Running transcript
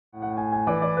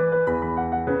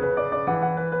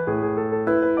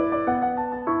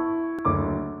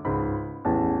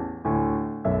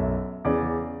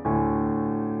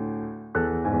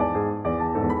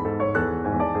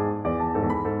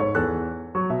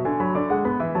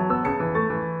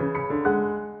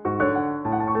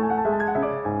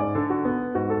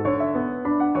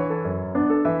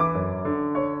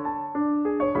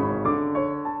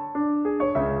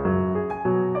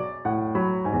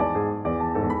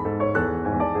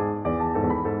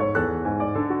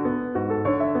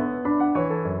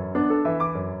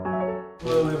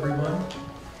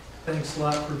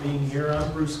Thanks a lot for being here.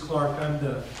 I'm Bruce Clark. I'm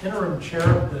the interim chair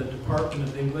of the Department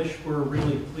of English. We're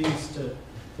really pleased to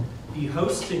be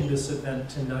hosting this event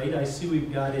tonight. I see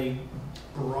we've got a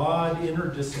broad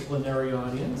interdisciplinary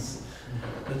audience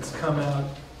that's come out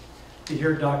to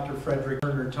hear Dr. Frederick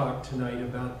Turner talk tonight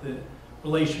about the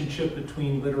relationship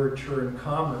between literature and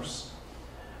commerce.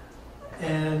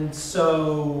 And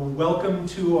so, welcome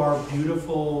to our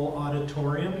beautiful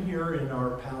auditorium here in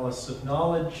our Palace of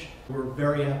Knowledge. We're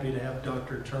very happy to have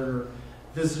Dr. Turner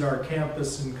visit our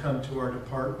campus and come to our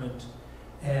department.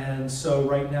 And so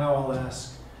right now I'll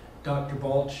ask Dr.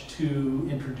 Balch to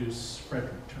introduce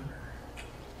Frederick Turner.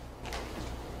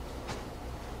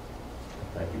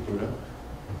 Thank you, Bruno.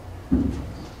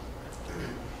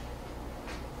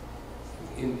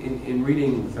 In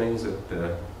reading things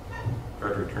that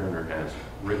Frederick Turner has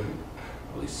written,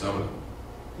 at least some of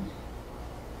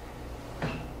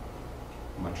them,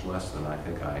 much less than I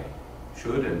think I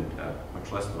should, and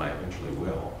much less than I eventually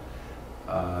will,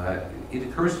 it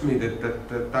occurs to me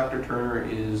that Dr. Turner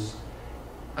is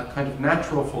a kind of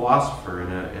natural philosopher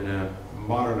in a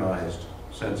modernized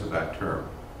sense of that term.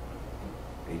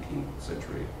 18th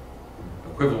century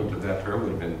equivalent of that term would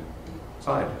have been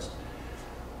scientist.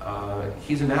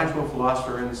 He's a natural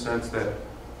philosopher in the sense that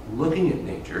looking at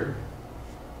nature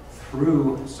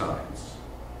through science,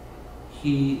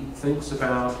 he thinks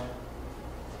about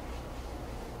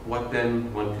what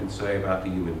then one can say about the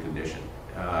human condition.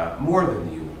 More than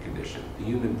the human condition, the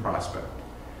human prospect.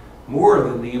 More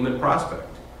than the human prospect.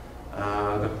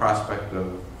 The prospect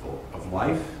of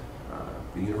life,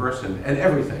 the universe, and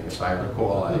everything, if I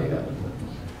recall a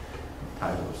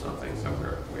title of something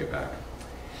somewhere way back.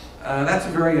 That's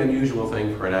a very unusual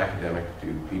thing for an academic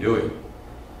to be doing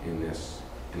in this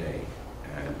day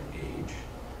and age,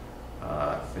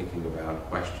 thinking about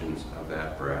questions of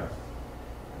that breadth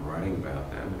and writing about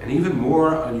them. And even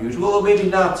more unusual, or maybe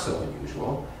not so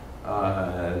unusual,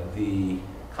 the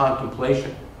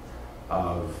contemplation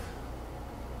of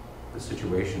the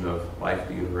situation of life,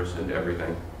 the universe, and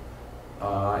everything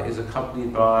is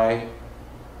accompanied by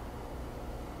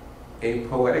a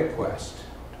poetic quest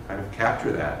to kind of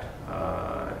capture that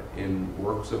in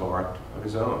works of art of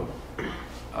his own.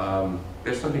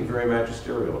 There's something very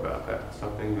magisterial about that,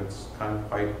 something that's kind of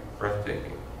quite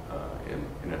breathtaking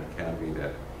in an academy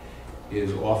that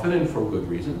is often, and for good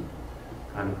reason,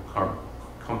 kind of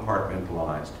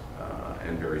compartmentalized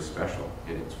and very special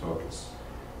in its focus.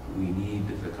 We need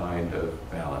the kind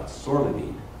of balance, sorely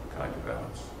need the kind of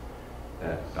balance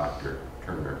that Dr.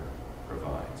 Turner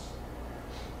provides.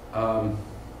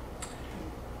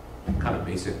 Kind of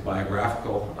basic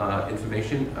biographical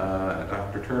information.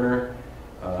 Dr. Turner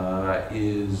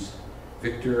is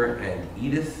Victor and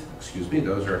Edith,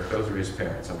 those are his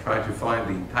parents. I'm trying to find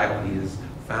the title. He is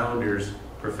Founders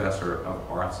Professor of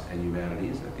Arts and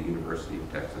Humanities at the University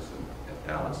of Texas at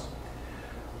Dallas.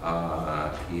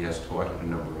 He has taught at a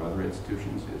number of other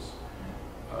institutions. He's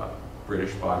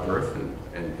British by birth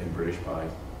and British by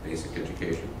basic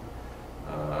education.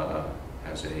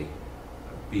 Has a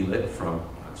B.Lit from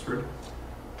Oxford.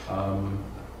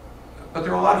 But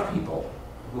there are a lot of people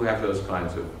who have those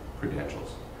kinds of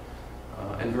credentials,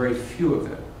 and very few of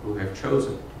them who have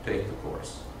chosen to take the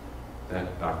course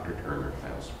that Dr. Turner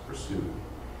has pursued.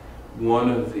 One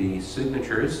of the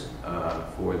signatures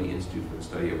for the Institute for the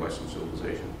Study of Western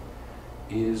Civilization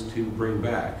is to bring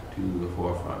back to the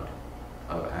forefront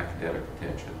of academic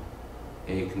attention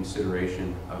a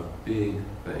consideration of big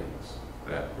things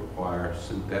that require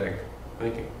synthetic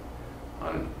thinking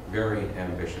on a very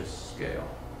ambitious scale,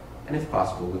 and if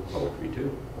possible with poetry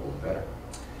too, all the better.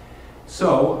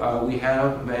 So we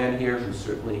have a man here who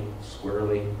certainly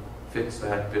squarely fits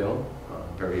that bill,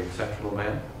 a very exceptional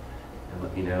man, and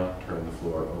let me now turn the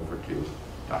floor over to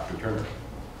Dr. Turner.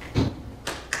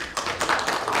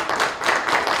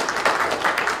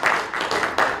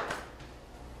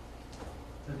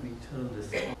 Let me turn this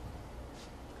on.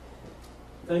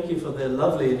 Thank you for the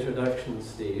lovely introduction,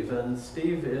 Steve. And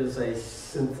Steve is a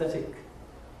synthetic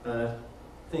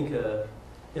thinker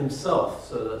himself,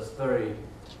 so that's very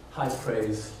high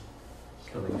praise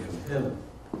coming from him.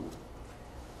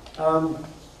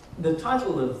 The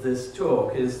title of this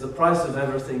talk is The Price of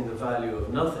Everything, the Value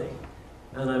of Nothing.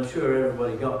 And I'm sure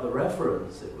everybody got the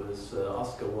reference. It was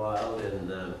Oscar Wilde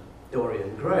in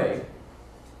Dorian Gray,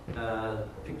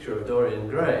 picture of Dorian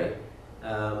Gray.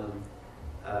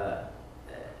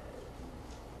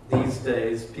 These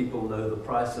days, people know the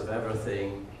price of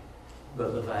everything,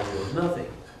 but the value of nothing.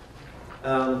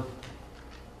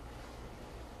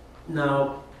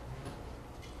 Now,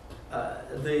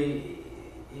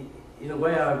 in a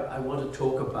way, I want to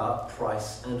talk about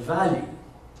price and value.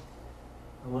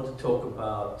 I want to talk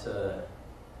about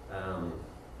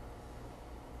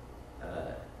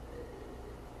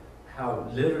how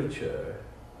literature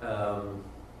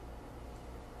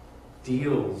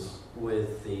deals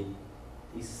with the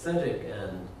aesthetic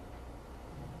and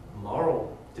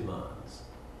moral demands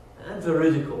and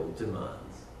veridical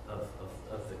demands of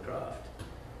the craft,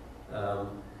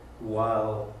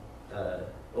 while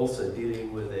also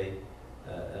dealing with a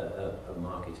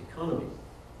market economy.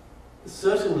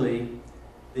 Certainly,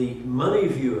 the money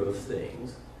view of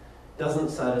things doesn't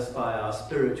satisfy our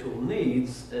spiritual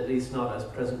needs, at least not as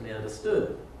presently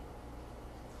understood.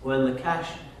 When the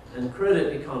cash and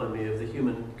credit economy of the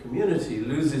human community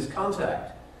loses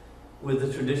contact with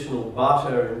the traditional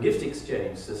barter and gift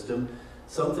exchange system,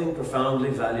 something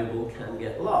profoundly valuable can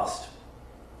get lost.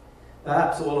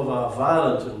 Perhaps all of our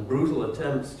violent and brutal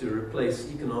attempts to replace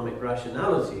economic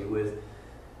rationality with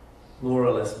more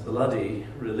or less bloody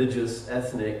religious,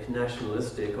 ethnic,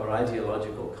 nationalistic, or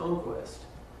ideological conquest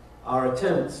are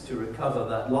attempts to recover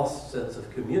that lost sense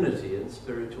of community and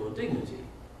spiritual dignity.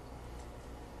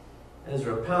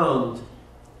 Ezra Pound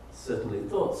certainly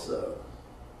thought so.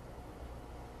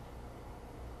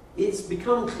 It's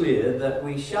become clear that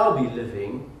we shall be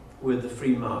living with the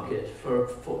free market for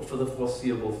the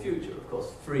foreseeable future. Of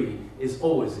course, free is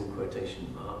always in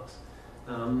quotation marks,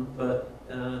 but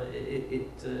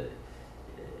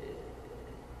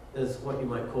there's what you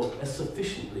might call a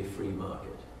sufficiently free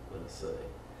market, let's say.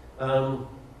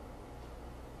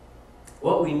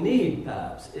 What we need,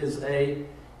 perhaps, is a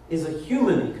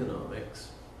human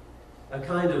economics, a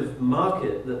kind of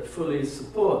market that fully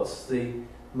supports the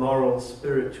moral,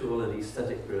 spiritual, and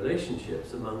aesthetic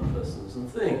relationships among persons and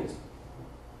things.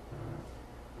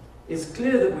 It's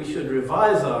clear that we should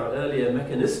revise our earlier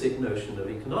mechanistic notion of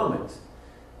economics.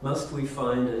 Must we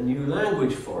find a new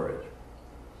language for it?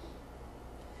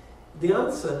 The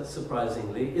answer,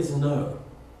 surprisingly, is no.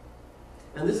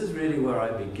 And this is really where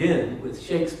I begin with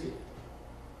Shakespeare,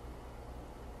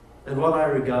 and what I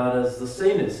regard as the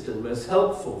sanest and most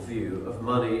helpful view of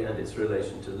money and its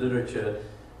relation to literature,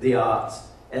 the arts,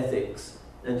 ethics,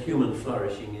 and human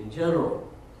flourishing in general.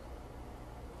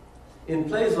 In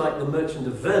plays like The Merchant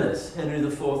of Venice, Henry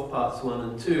IV Parts 1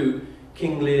 and 2,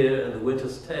 King Lear and The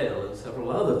Winter's Tale, and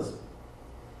several others,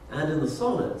 and in the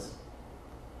sonnets,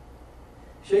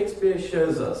 Shakespeare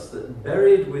shows us that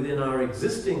buried within our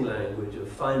existing language of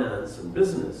finance and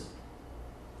business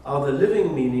are the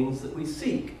living meanings that we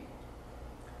seek.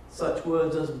 Such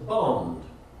words as bond,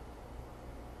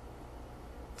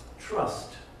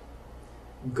 trust,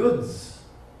 goods,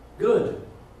 good,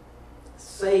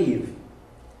 save,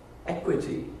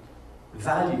 equity,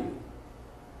 value,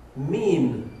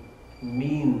 mean,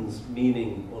 means,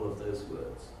 meaning, all of those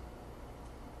words.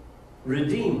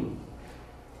 Redeem,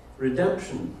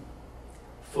 redemption,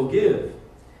 forgive,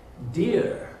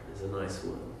 dear is a nice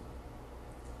one.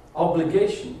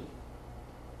 Obligation,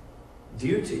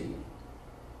 duty,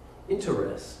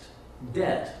 interest,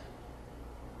 debt,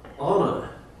 honor,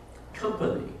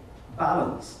 company,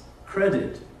 balance,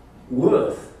 credit,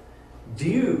 worth,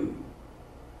 due,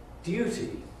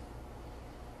 duty,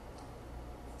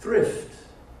 thrift,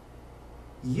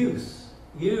 use,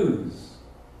 usury,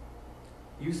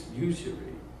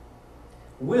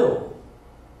 will,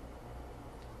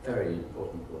 very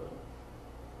important word,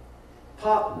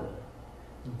 partner,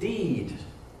 deed,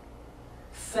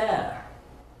 fair,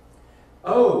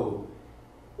 owe,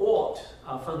 ought.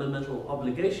 Our fundamental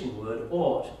obligation word,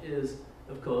 ought, is,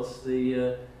 of course,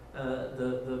 it's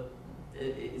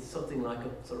something like a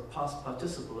sort of past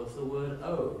participle of the word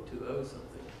owe, to owe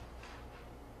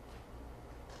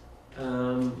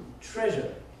something.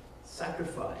 Treasure,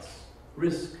 sacrifice,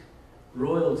 risk,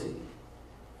 royalty,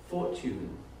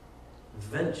 fortune,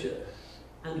 venture,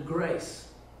 and grace.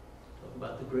 Talk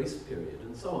about the grace period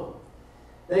and so on.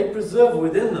 They preserve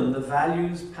within them the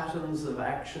values, patterns of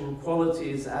action,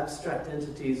 qualities, abstract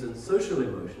entities, and social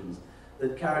emotions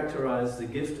that characterize the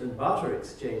gift and barter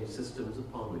exchange systems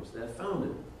upon which they're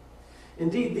founded.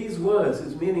 Indeed, these words,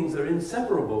 whose meanings are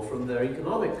inseparable from their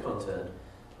economic content,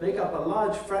 make up a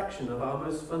large fraction of our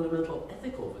most fundamental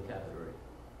ethical vocabulary.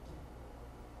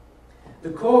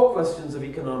 The core questions of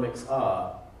economics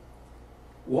are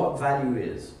what value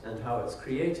is and how it's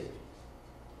created.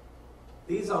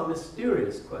 These are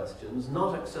mysterious questions,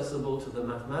 not accessible to the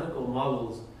mathematical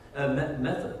models,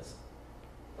 methods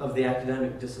of the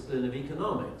academic discipline of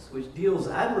economics, which deals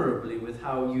admirably with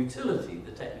how utility,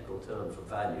 the technical term for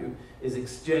value, is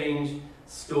exchanged,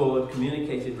 stored,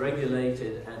 communicated,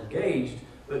 regulated, and gauged,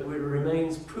 but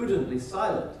remains prudently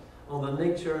silent on the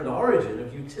nature and origin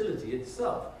of utility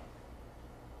itself.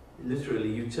 Literally,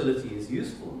 utility is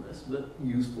usefulness, but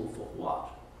useful for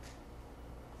what?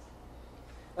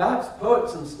 Perhaps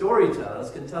poets and storytellers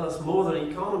can tell us more than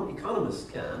economists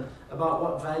can about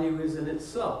what value is in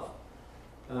itself.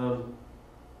 Little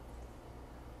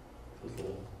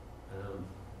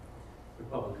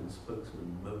Republican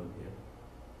spokesman moment here.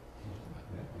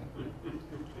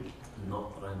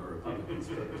 Not that I'm a Republican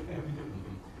spokesman.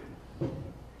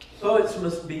 Poets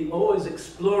must be always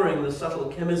exploring the subtle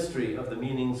chemistry of the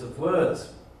meanings of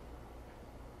words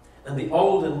and the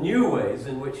old and new ways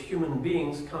in which human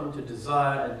beings come to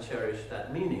desire and cherish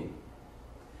that meaning.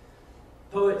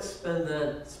 Poets spend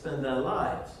their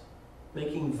lives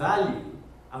making value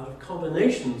out of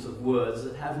combinations of words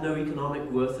that have no economic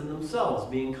worth in themselves,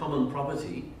 being common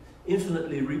property,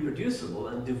 infinitely reproducible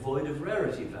and devoid of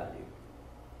rarity value.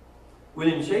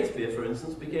 William Shakespeare, for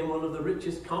instance, became one of the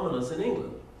richest commoners in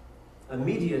England, a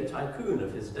media tycoon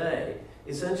of his day,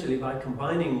 essentially by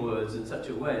combining words in such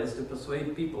a way as to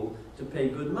persuade people to pay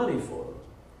good money for them.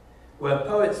 Where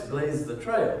poets blaze the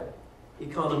trail,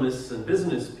 economists and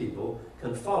business people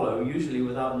can follow, usually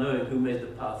without knowing who made the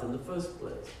path in the first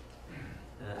place.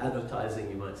 Advertising,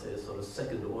 you might say, is sort of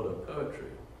second-order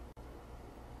poetry.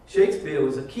 Shakespeare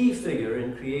was a key figure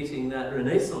in creating that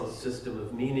Renaissance system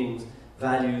of meanings,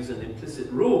 values, and implicit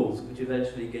rules, which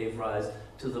eventually gave rise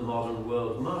to the modern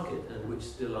world market and which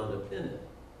still underpin it.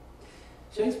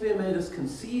 Shakespeare made us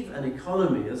conceive an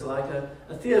economy as like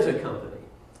a theatre company,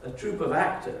 a troupe of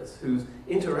actors whose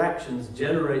interactions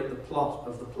generate the plot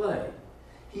of the play.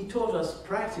 He taught us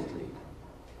practically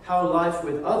how life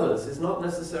with others is not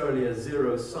necessarily a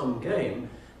zero-sum game,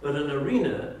 but an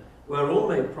arena where all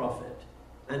may profit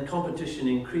and competition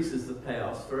increases the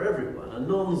payoffs for everyone, a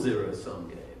non-zero-sum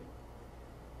game.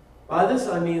 By this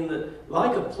I mean that,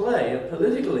 like a play, a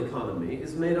political economy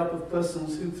is made up of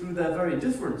persons who, through their very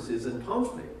differences and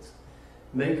conflicts,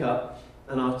 make up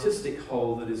an artistic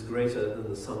whole that is greater than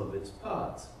the sum of its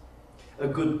parts. A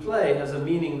good play has a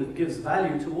meaning that gives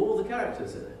value to all the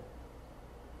characters in it.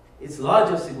 Its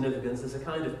larger significance is a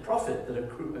kind of profit that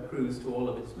accrues to all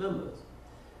of its members.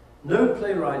 No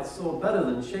playwright saw better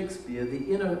than Shakespeare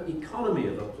the inner economy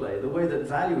of a play, the way that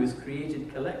value is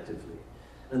created collectively,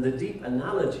 and the deep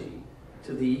analogy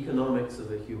to the economics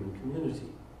of a human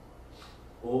community.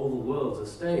 All the world's a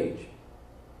stage.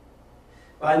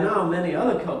 By now, many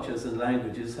other cultures and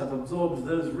languages have absorbed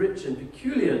those rich and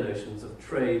peculiar notions of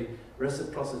trade,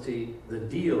 reciprocity, the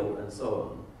deal, and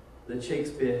so on, that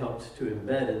Shakespeare helped to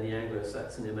embed in the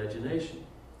Anglo-Saxon imagination,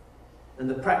 and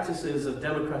the practices of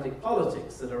democratic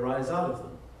politics that arise out of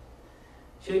them.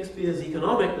 Shakespeare's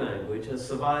economic language has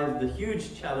survived the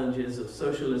huge challenges of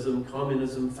socialism,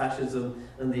 communism, fascism,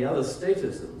 and the other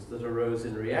statisms that arose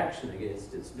in reaction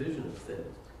against its vision of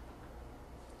things.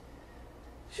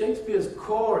 Shakespeare's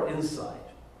core insight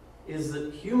is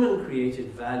that human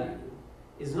created value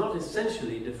is not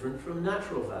essentially different from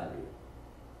natural value.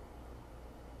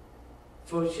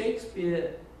 For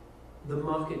Shakespeare, the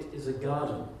market is a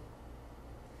garden.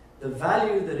 The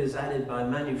value that is added by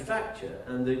manufacture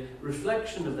and the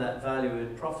reflection of that value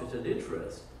in profit and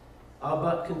interest are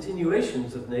but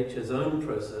continuations of nature's own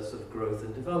process of growth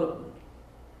and development.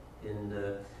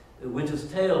 In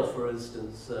Winter's Tale, for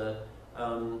instance,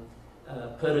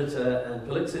 Perdita and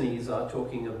Polixenes are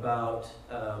talking about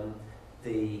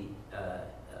the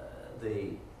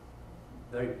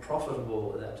very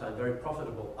profitable, at that time, very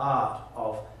profitable art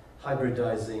of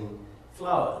hybridizing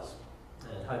flowers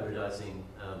and hybridizing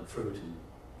fruit and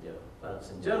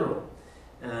plants in general.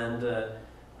 And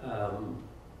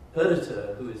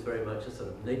Perdita, who is very much a sort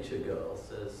of nature girl,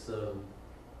 says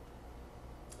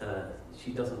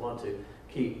she doesn't want to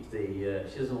keep the,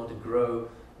 she doesn't want to grow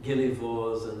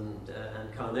gillivores and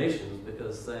carnations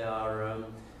because they are,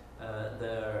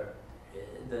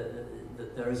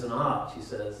 there is an art, she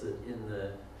says, that in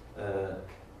the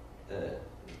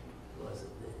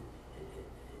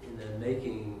in their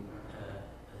making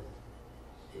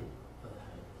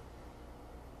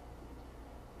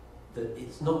that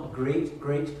it's not great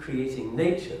creating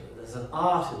nature, but there's an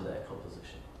art in their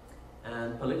composition.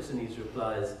 And Polixenes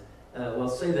replies, well,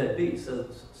 say there be, so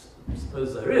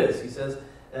suppose there is. He says,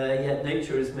 yet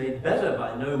nature is made better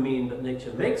by no mean, but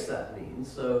nature makes that mean.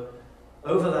 So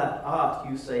over that art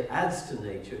you say adds to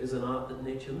nature is an art that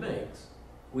nature makes.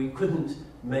 We couldn't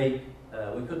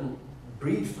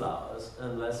breed flowers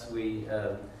unless we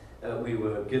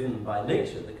were given by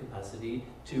nature the capacity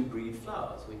to breed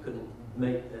flowers. We couldn't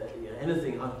make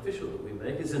anything artificial that we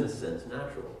make is in a sense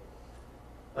natural.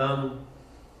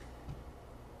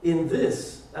 In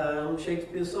this,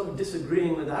 Shakespeare's sort of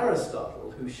disagreeing with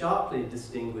Aristotle, who sharply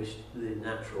distinguished the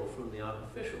natural from the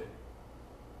artificial.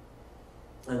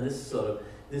 And this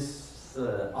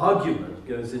argument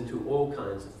goes into all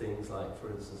kinds of things, like, for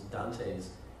instance, Dante's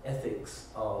ethics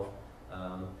of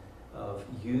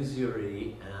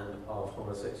usury and of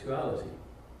homosexuality.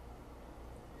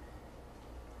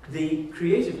 The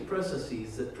creative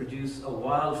processes that produce a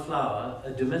wild flower,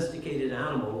 a domesticated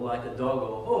animal like a dog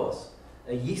or horse,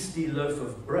 a yeasty loaf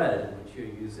of bread in which you're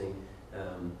using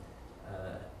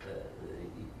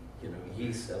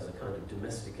yeast as a kind of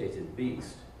domesticated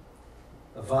beast,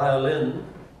 a violin,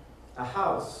 a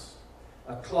house,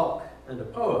 a clock, and a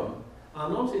poem are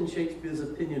not, in Shakespeare's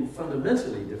opinion,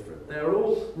 fundamentally different. They are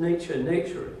all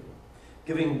nature-naturing,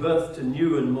 giving birth to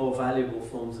new and more valuable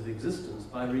forms of existence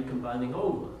by recombining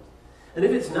old ones. And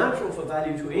if it's natural for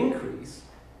value to increase,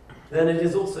 then it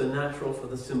is also natural for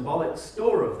the symbolic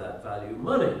store of that value,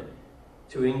 money,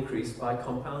 to increase by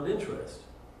compound interest.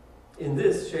 In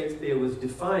this, Shakespeare was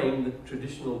defying the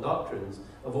traditional doctrines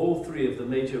of all three of the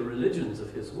major religions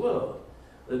of his world,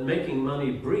 that making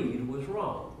money breed was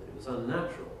wrong, that it was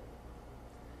unnatural.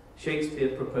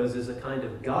 Shakespeare proposes a kind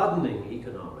of gardening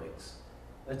economics,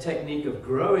 a technique of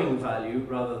growing value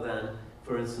rather than,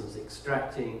 for instance,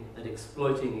 extracting and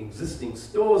exploiting existing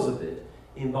stores of it,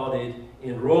 embodied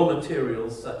in raw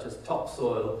materials such as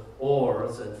topsoil,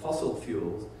 ores, and fossil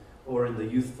fuels, or in the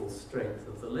youthful strength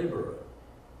of the laborer.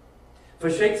 For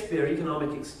Shakespeare,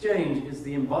 economic exchange is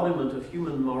the embodiment of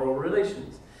human moral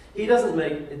relations. He doesn't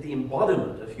make the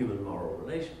embodiment of human moral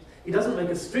relations. He doesn't make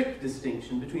a strict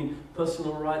distinction between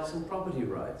personal rights and property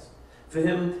rights. For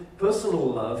him,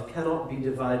 personal love cannot be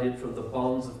divided from the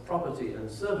bonds of property and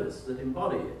service that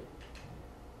embody it.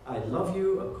 I love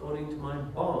you according to my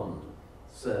bond,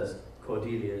 says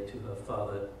Cordelia to her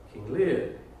father, King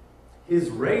Lear.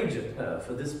 His rage at her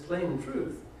for this plain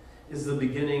truth is the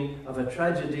beginning of a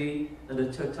tragedy and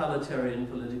a totalitarian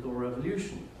political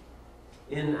revolution.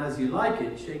 In As You Like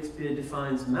It, Shakespeare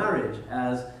defines marriage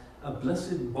as a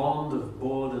blessed bond of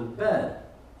board and bed,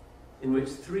 in which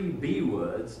three B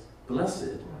words,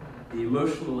 blessed, the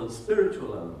emotional and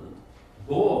spiritual element,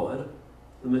 board,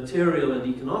 the material and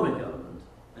economic element,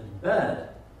 and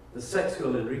bed, the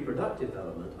sexual and reproductive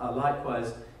element, are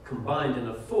likewise combined in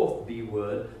a fourth B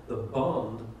word, the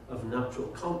bond of the natural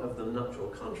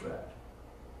contract.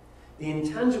 The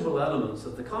intangible elements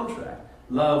of the contract,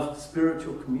 love,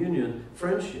 spiritual communion,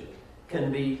 friendship,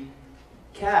 can be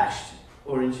cashed,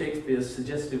 or in Shakespeare's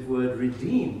suggestive word,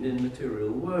 redeemed in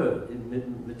material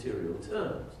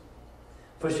terms.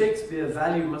 For Shakespeare,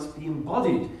 value must be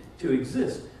embodied to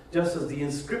exist, just as the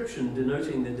inscription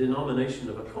denoting the denomination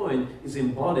of a coin is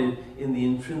embodied in the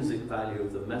intrinsic value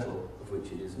of the metal of which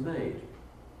it is made.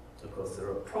 Of course, there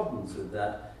are problems with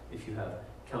that if you have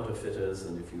counterfeiters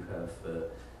and if you have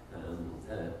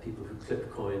people who clip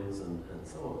coins and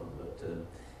so on. But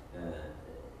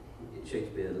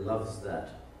Shakespeare loves that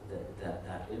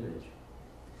image.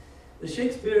 The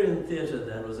Shakespearean theatre,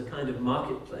 then, was a kind of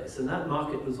marketplace, and that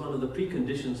market was one of the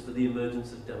preconditions for the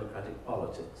emergence of democratic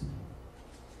politics.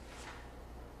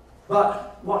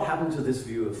 But what happened to this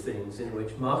view of things in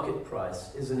which market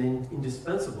price is an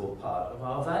indispensable part of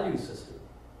our value system?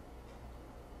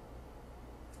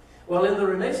 Well, in the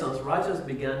Renaissance, writers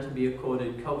began to be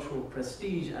accorded cultural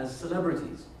prestige as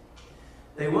celebrities.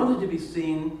 They wanted to be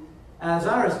seen as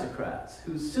aristocrats,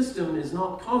 whose system is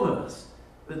not commerce,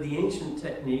 but the ancient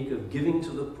technique of giving to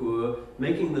the poor,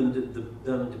 making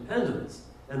them dependents,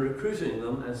 and recruiting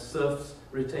them as serfs,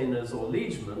 retainers, or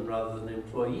liegemen rather than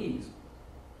employees.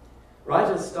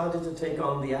 Writers started to take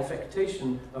on the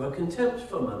affectation of a contempt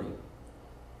for money.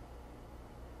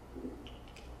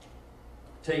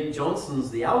 Take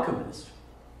Johnson's The Alchemist.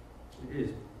 It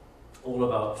is all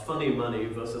about funny money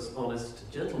versus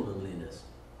honest gentlemanliness.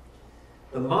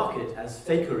 The market as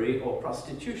fakery or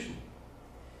prostitution.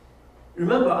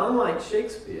 Remember, unlike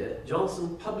Shakespeare,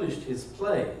 Johnson published his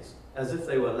plays as if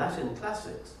they were Latin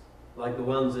classics, like the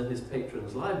ones in his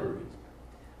patrons' libraries.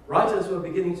 Writers were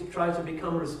beginning to try to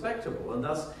become respectable and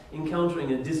thus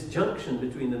encountering a disjunction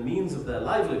between the means of their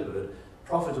livelihood,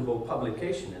 profitable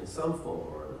publication in some form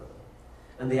or another,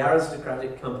 and the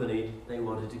aristocratic company they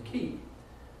wanted to keep.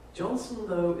 Johnson,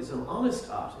 though, is an honest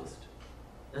artist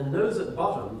and knows at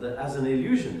bottom that as an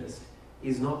illusionist,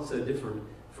 he's not so different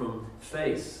from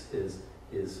Face,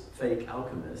 his fake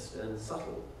alchemist, and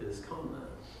Subtle, his con man.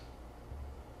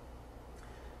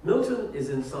 Milton is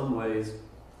in some ways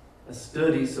a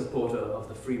sturdy supporter of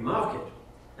the free market,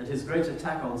 and his great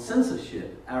attack on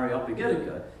censorship,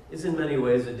 Areopagitica, is in many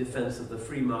ways a defense of the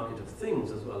free market of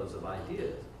things as well as of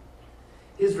ideas.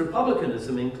 His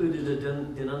republicanism included a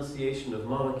denunciation of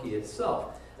monarchy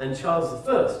itself, and Charles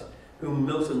I, whom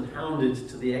Milton hounded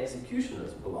to the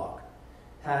executioner's block,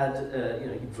 had,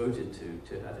 he voted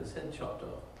to have his head chopped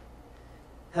off.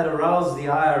 had aroused the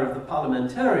ire of the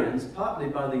parliamentarians, partly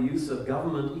by the use of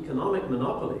government economic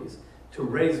monopolies to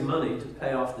raise money to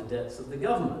pay off the debts of the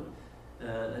government.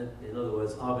 In other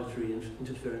words, arbitrary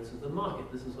interference with the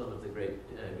market. This is one of the great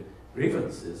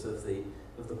grievances of the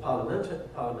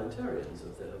parliamentarians,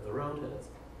 of the Roundheads.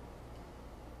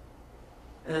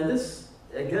 And this,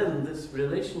 again, this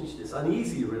relationship, this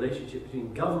uneasy relationship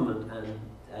between government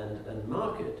and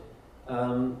market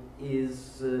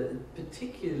is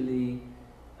particularly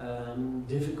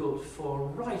difficult for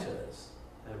writers.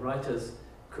 Writers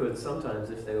could sometimes,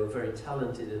 if they were very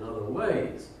talented in other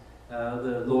ways,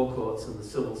 the law courts and the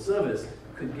civil service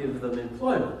could give them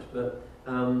employment. But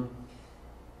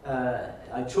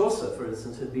Chaucer, for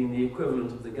instance, had been the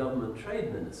equivalent of the government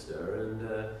trade minister,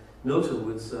 and Milton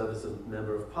would serve as a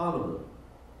member of Parliament.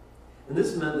 And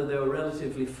this meant that they were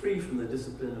relatively free from the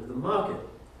discipline of the market.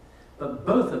 But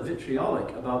both are vitriolic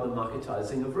about the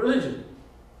marketizing of religion.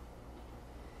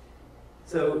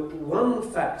 So one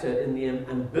factor in the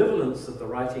ambivalence of the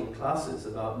writing classes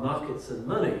about markets and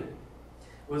money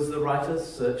was the writer's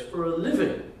search for a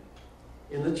living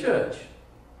in the church.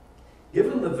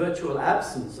 Given the virtual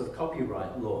absence of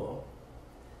copyright law,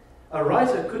 a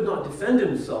writer could not defend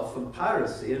himself from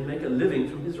piracy and make a living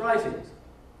from his writings.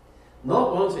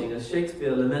 Not wanting, as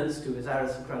Shakespeare laments to his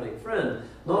aristocratic friend,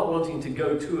 not wanting to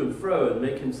go to and fro and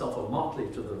make himself a motley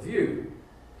to the view,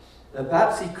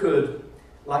 perhaps he could,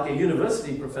 like a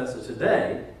university professor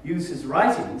today, use his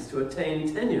writings to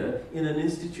attain tenure in an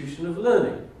institution of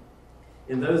learning.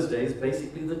 In those days,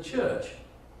 basically the church.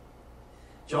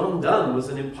 John Donne was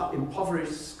an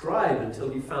impoverished scribe until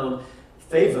he found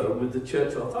favor with the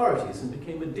church authorities and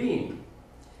became a dean.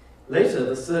 Later,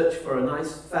 the search for a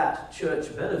nice fat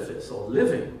church benefice or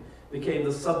living became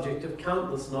the subject of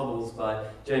countless novels by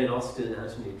Jane Austen,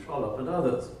 Anthony Trollope, and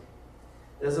others.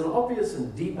 There's an obvious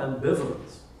and deep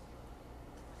ambivalence.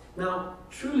 Now,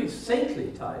 truly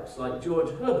saintly types like George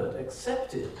Herbert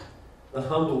accepted the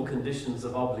humble conditions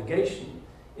of obligation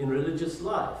in religious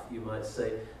life. You might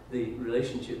say the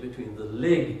relationship between the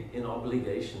lig in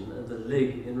obligation and the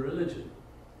lig in religion.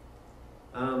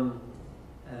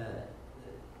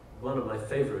 One of my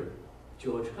favorite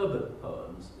George Herbert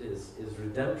poems is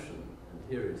Redemption, and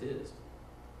here it is.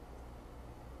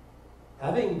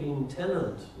 Having been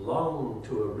tenant long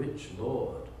to a rich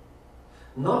lord,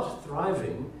 not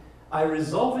thriving, I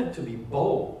resolved to be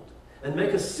bold, and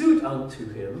make a suit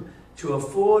unto him to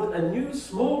afford a new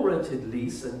small rented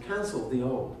lease and cancel the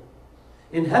old.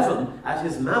 In heaven, at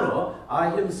his manor,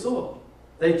 I him sought.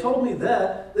 They told me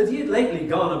there that he had lately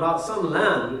gone about some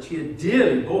land which he had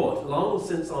dearly bought long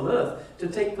since on earth to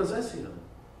take possession of.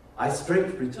 I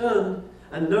straight returned,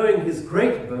 and knowing his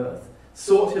great birth,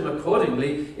 sought him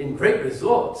accordingly in great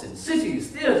resorts, in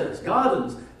cities, theatres,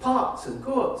 gardens, parks, and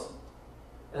courts.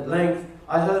 At length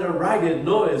I heard a ragged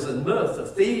noise and mirth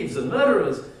of thieves and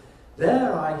murderers.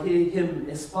 There I hear him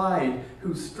espied,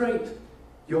 who straight,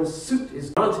 your suit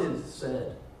is granted,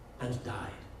 said, and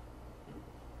died.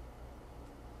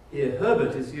 Here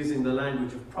Herbert is using the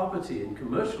language of property in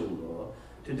commercial law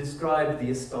to describe the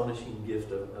astonishing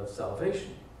gift of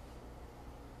salvation.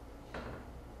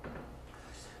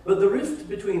 But the rift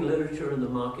between literature and the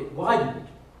market widened.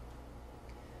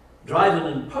 Dryden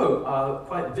and Poe are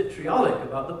quite vitriolic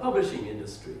about the publishing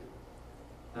industry.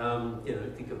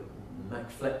 Think of Mac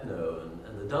Flecknoe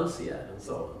and the Dunciad and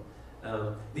so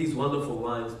on. These wonderful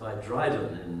lines by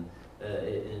Dryden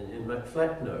in Mac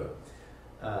Flecknoe,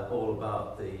 all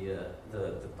about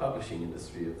the publishing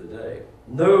industry of the day.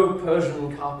 No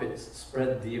Persian carpets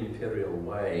spread the imperial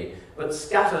way, but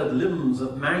scattered limbs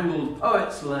of mangled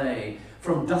poets lay.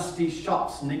 From dusty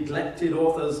shops neglected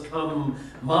authors come,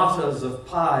 martyrs of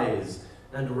pies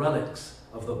and relics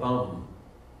of the bum.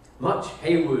 Much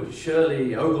Hayward, Shirley,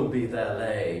 Ogleby there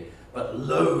lay, but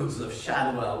loads of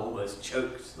Shadwell almost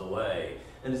choked the way.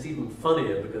 And it's even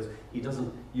funnier because he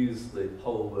doesn't use the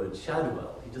whole word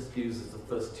Shadwell, he just uses the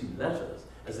first two letters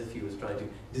as if he was trying to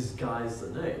disguise the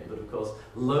name. But of course,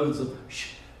 loads of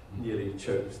sh nearly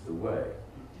choked the way.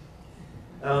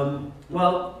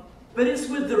 But it's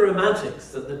with the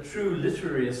Romantics that the true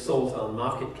literary assault on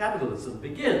market capitalism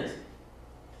begins.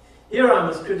 Here I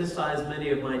must criticize many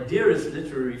of my dearest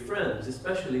literary friends,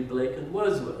 especially Blake and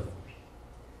Wordsworth.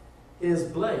 Here's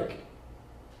Blake.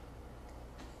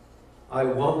 I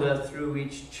wander through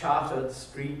each chartered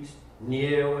street,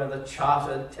 near where the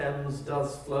chartered Thames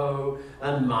does flow,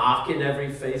 and mark in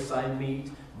every face I meet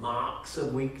marks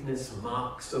of weakness,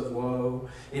 marks of woe,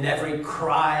 in every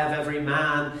cry of every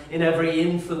man, in every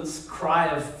infant's cry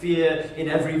of fear, in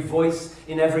every voice,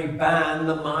 in every band,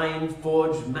 the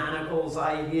mind-forged manacles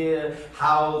I hear,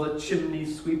 how the chimney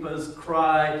sweepers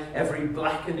cry, every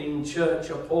blackening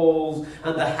church appalls,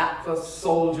 and the hapless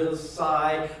soldier's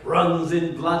sigh runs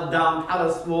in blood down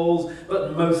palace walls,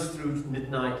 but most through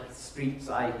midnight streets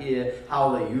I hear,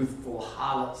 how the youthful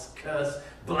harlot's curse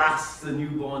blasts the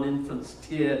newborn infant's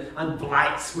tear, and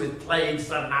blights with plagues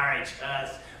the marriage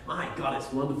hearse. My God,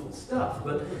 it's wonderful stuff.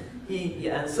 But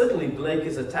and certainly Blake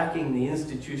is attacking the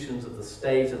institutions of the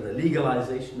state and the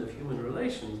legalization of human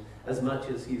relations as much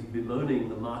as he's bemoaning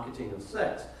the marketing of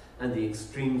sex and the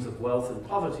extremes of wealth and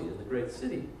poverty in the great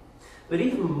city. But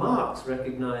even Marx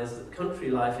recognized that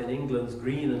country life in England's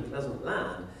green and pleasant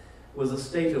land was a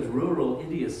state of rural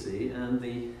idiocy, and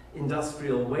the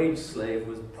industrial wage slave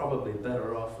was probably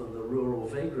better off than the rural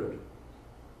vagrant.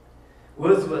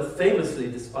 Wordsworth famously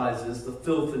despises the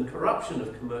filth and corruption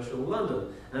of commercial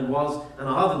London and was an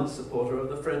ardent supporter of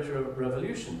the French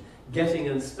Revolution. Getting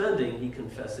and spending, he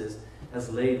confesses, has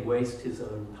laid waste his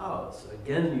own powers. So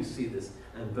again, you see this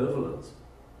ambivalence.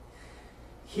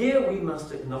 Here we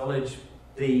must acknowledge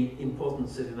the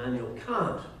importance of Immanuel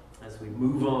Kant as we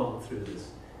move on through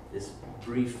this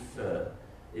brief,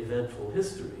 eventful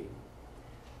history.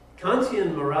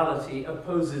 Kantian morality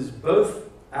opposes both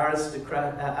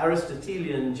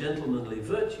Aristotelian gentlemanly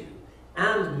virtue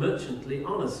and merchantly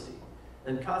honesty,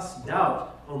 and casts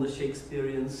doubt on the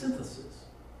Shakespearean synthesis.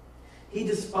 He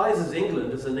despises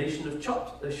England as a nation of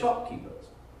shopkeepers.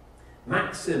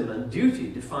 Maxim and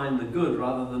duty define the good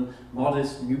rather than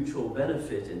modest mutual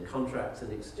benefit in contracts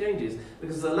and exchanges,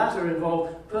 because the latter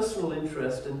involve personal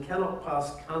interest and cannot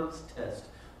pass Kant's test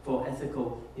for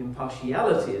ethical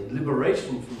impartiality and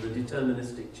liberation from the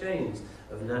deterministic chains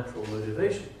of natural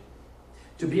motivation.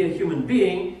 To be a human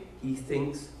being, he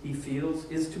thinks, he feels,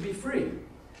 is to be free.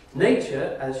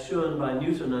 Nature, as shown by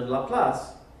Newton and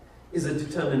Laplace, is a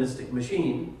deterministic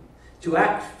machine. To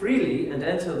act freely and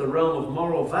enter the realm of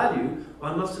moral value,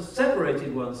 one must have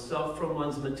separated oneself from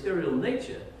one's material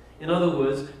nature, in other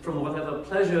words, from whatever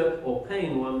pleasure or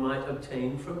pain one might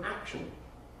obtain from action.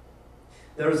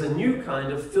 There is a new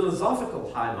kind of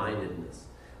philosophical high-mindedness.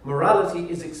 Morality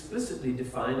is explicitly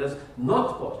defined as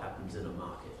not what happens in a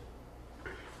market.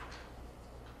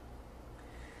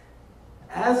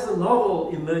 As the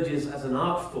novel emerges as an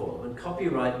art form and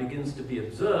copyright begins to be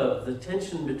observed, the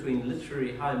tension between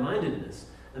literary high-mindedness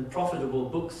and profitable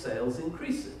book sales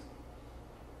increases.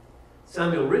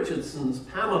 Samuel Richardson's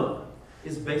Pamela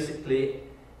is basically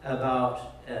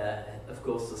about, of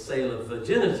course, the sale of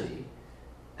virginity,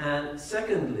 and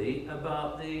secondly,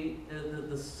 about the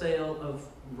sale of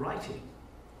writing.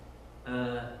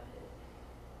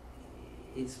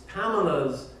 It's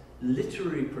Pamela's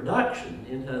literary production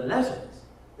in her letters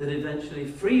that eventually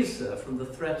frees her from the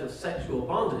threat of sexual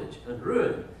bondage and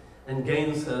ruin and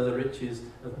gains her the riches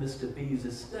of Mr. B's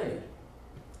estate.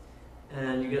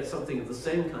 And you get something of the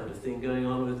same kind of thing going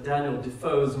on with Daniel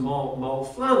Defoe's Moll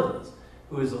Flanders,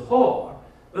 who is a whore,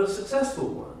 but a successful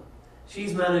one.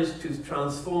 She's managed to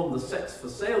transform the sex for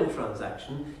sale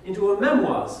transaction into a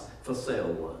memoirs for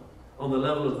sale one. On the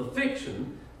level of the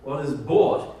fiction, what is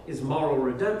bought is moral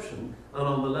redemption, and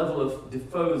on the level of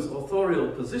Defoe's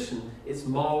authorial position, it's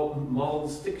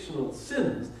Moll's fictional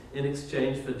sins in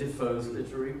exchange for Defoe's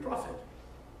literary profit.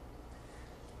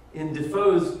 In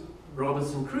Defoe's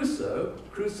Robinson Crusoe,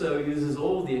 Crusoe uses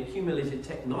all the accumulated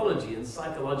technology and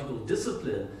psychological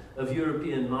discipline of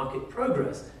European market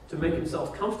progress to make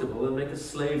himself comfortable and make a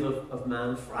slave of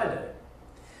Man Friday.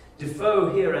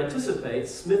 Defoe here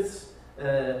anticipates Smith's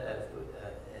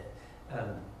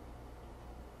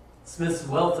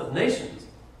Wealth of Nations,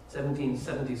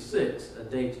 1776, a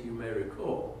date you may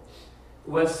recall,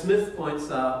 where Smith points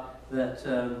out that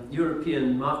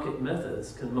European market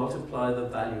methods can multiply the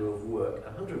value of work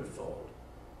 100-fold.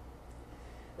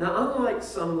 Now, unlike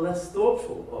some less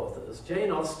thoughtful authors,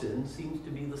 Jane Austen seems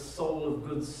to be the soul of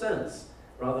good sense,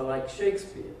 rather like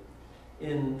Shakespeare.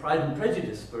 In Pride and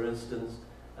Prejudice, for instance,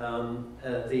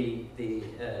 the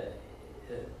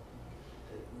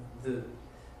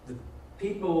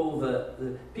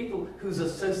people whose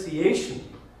association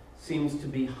seems to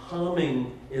be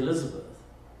harming Elizabeth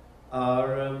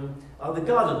are the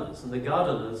gardeners, and the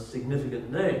gardeners' significant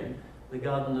name. The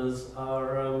gardeners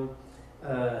are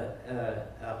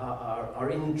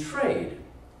in trade.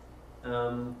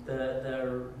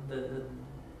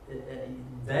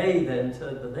 They then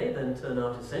turn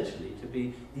out essentially to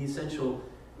be the essential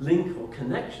link or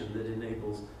connection that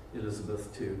enables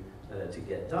Elizabeth to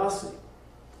get Darcy.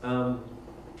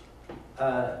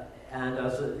 And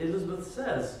as Elizabeth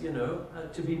says, you know,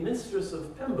 to be mistress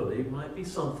of Pemberley might be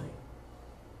something.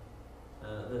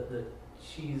 That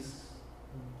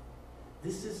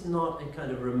this is not a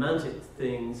kind of romantic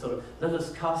thing, sort of, let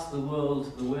us cast the world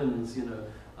to the winds, you know,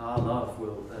 our love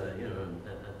will, you know,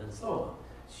 and so on.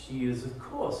 She is, of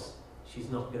course, she's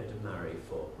not going to marry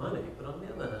for money, but on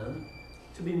the other hand,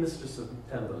 to be mistress of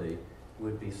Pemberley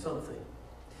would be something.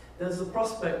 There's the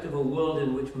prospect of a world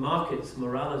in which markets,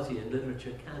 morality, and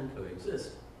literature can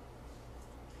coexist.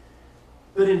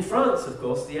 But in France, of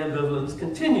course, the ambivalence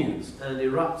continues and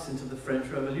erupts into the French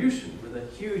Revolution with a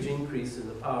huge increase in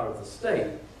the power of the state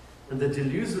and the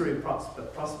delusory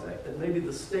prospect that maybe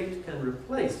the state can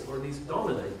replace or at least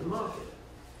dominate the market.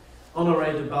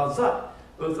 Honoré de Balzac,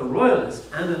 both a royalist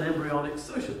and an embryonic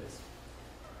socialist,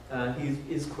 he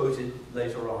is quoted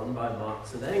later on by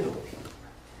Marx and Engels.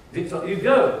 Victor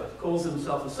Hugo calls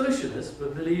himself a socialist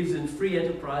but believes in free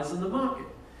enterprise in the market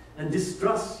and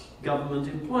distrusts government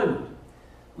employment.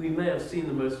 We may have seen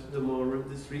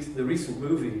the recent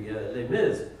movie Les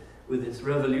Mis with its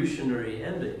revolutionary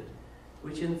ending,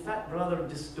 which in fact rather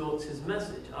distorts his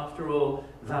message. After all,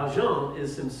 Valjean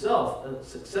is himself a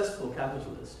successful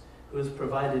capitalist who has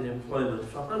provided employment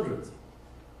for hundreds.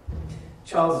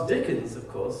 Charles Dickens, of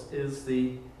course, is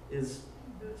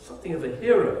something of a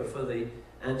hero for the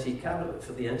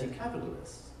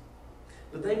anti-capitalists,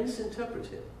 but they misinterpret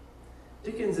him.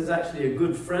 Dickens is actually a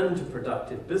good friend to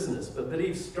productive business, but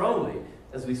believes strongly,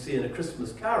 as we see in A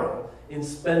Christmas Carol, in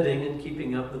spending and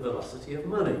keeping up the velocity of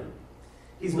money.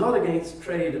 He's not against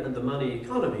trade and the money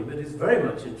economy, but is very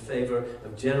much in favor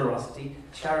of generosity,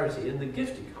 charity, and the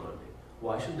gift economy.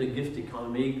 Why shouldn't a gift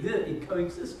economy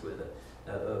coexist with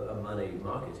a money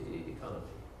market economy?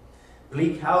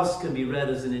 Bleak House can be read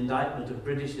as an indictment of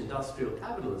British industrial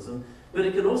capitalism, but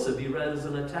it can also be read as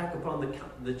an attack upon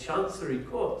the Chancery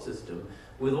Court system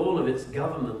with all of its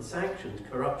government-sanctioned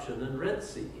corruption and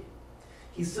rent-seeking.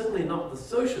 He's certainly not the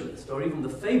socialist or even the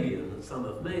Fabian that some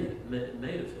have made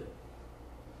of him.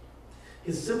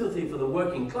 His sympathy for the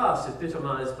working class,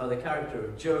 epitomized by the character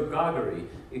of Joe Gargery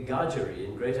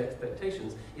in Great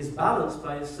Expectations, is balanced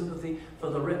by his sympathy for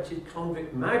the wretched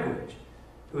convict Magwitch,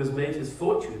 who has made his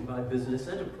fortune by business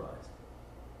enterprise.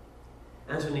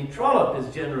 Anthony Trollope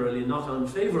is generally not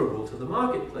unfavorable to the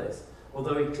marketplace,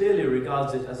 although he clearly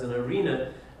regards it as an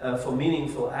arena for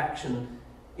meaningful action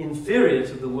inferior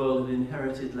to the world of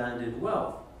inherited landed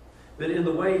wealth. But in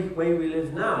the way we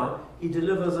live now, he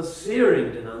delivers a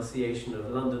searing denunciation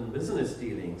of London business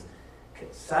dealings,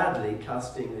 sadly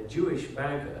casting a Jewish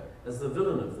banker as the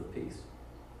villain of the piece.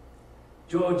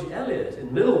 George Eliot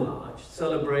in Middlemarch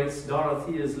celebrates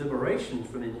Dorothea's liberation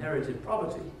from inherited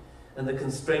property and the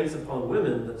constraints upon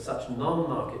women that such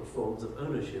non-market forms of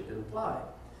ownership imply.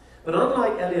 But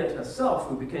unlike Eliot herself,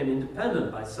 who became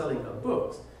independent by selling her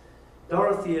books,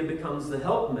 Dorothea becomes the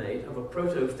helpmate of a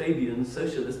proto-Fabian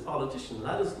socialist politician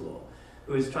Ladislaw,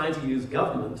 who is trying to use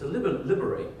government to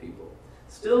liberate people.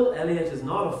 Still, Eliot is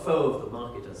not a foe of the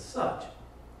market as such.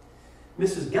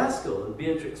 Mrs. Gaskell and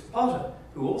Beatrix Potter,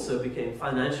 who also became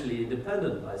financially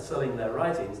independent by selling their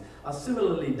writings, are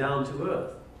similarly down to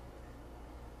earth.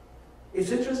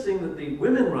 It's interesting that the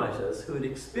women writers who had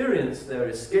experienced their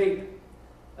escape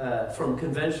from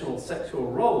conventional sexual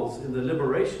roles in the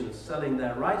liberation of selling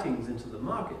their writings into the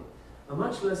market are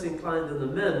much less inclined than the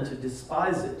men to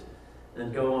despise it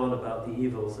and go on about the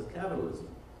evils of capitalism,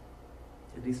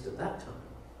 at least at that time.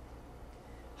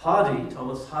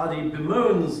 Thomas Hardy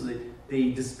bemoans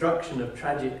the destruction of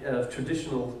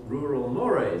traditional rural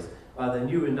mores by the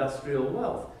new industrial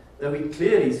wealth, though he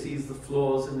clearly sees the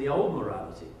flaws in the old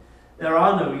morality. There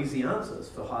are no easy answers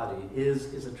for Hardy.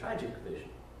 His is a tragic vision.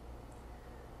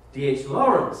 D.H.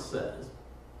 Lawrence says,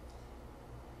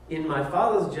 "In my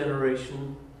father's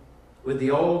generation, with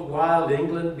the old wild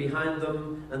England behind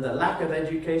them and the lack of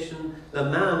education, the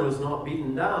man was not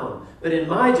beaten down. But in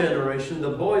my generation, the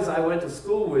boys I went to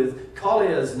school with,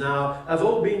 colliers now, have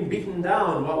all been beaten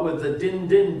down, what with the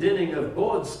dinning of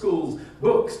board schools,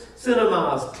 books,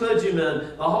 cinemas,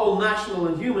 clergymen, the whole national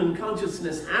and human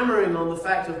consciousness hammering on the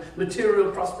fact of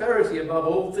material prosperity above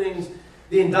all things.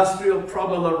 The industrial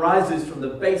problem arises from the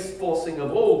base forcing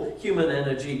of all human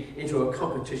energy into a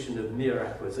competition of mere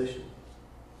acquisition."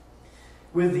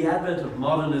 With the advent of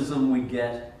modernism, we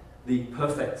get the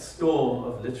perfect storm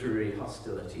of literary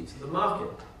hostility to the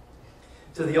market.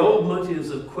 To the old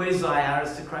motives of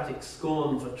quasi-aristocratic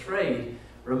scorn for trade,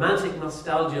 romantic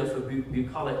nostalgia for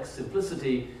bucolic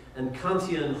simplicity, and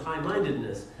Kantian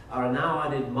high-mindedness are now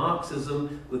added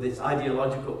Marxism with its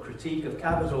ideological critique of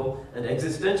capital, and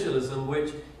existentialism,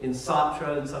 which in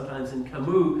Sartre and sometimes in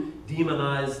Camus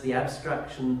demonize the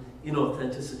abstraction,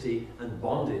 inauthenticity, and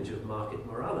bondage of market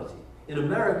morality. In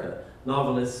America,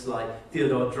 novelists like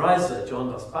Theodore Dreiser,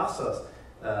 John Dos Passos,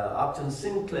 Upton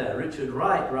Sinclair, Richard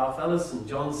Wright, Ralph Ellison,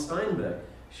 John Steinbeck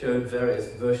showed various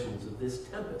versions of this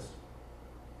tempest.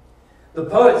 The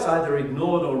poets either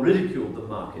ignored or ridiculed the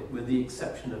market, with the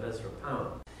exception of Ezra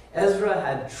Pound. Ezra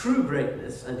had true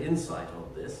greatness and insight on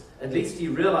this. At least he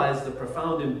realized the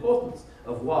profound importance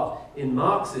of what, in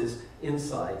Marx's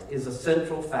insight, is a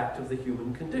central fact of the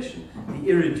human condition, the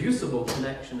irreducible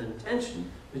connection and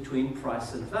tension between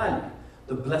price and value,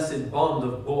 the blessed bond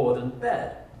of board and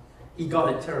bed. He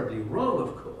got it terribly wrong,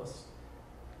 of course.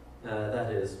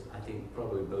 That is, I think,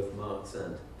 probably both Marx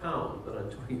and Pound, but I'm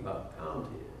talking about Pound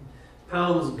here.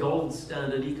 Pound's gold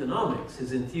standard economics,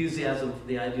 his enthusiasm for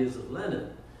the ideas of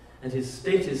Lenin, and his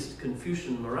statist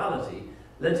Confucian morality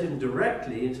led him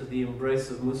directly into the embrace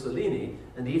of Mussolini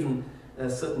and even a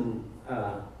certain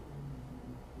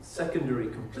secondary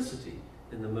complicity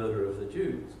in the murder of the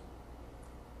Jews.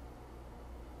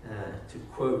 To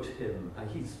quote him,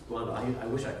 he's one, I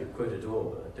wish I could quote it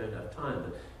all, but I don't have time,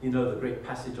 but you know the great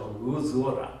passage on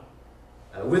usura.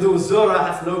 With usura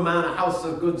hath no man a house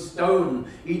of good stone,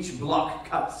 each block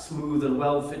cut smooth and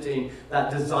well-fitting,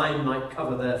 that design might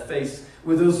cover their face.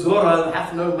 With usura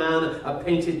hath no man a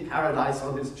painted paradise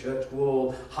on his church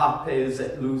wall, harpes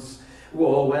et luce,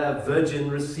 or where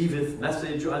virgin receiveth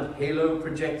message and halo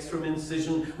projects from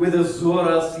incision. With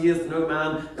usura seeth no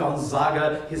man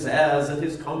Gonzaga, his heirs and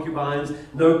his concubines.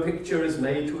 No picture is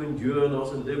made to endure nor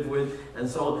to live with, and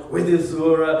so on. With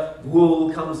usura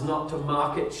wool comes not to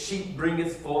market, sheep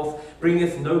bringeth forth,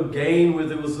 bringeth no gain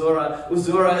with usura.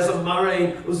 Usura is a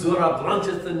murrain, usura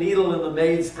blunteth the needle in the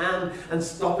maid's hand, and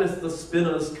stoppeth the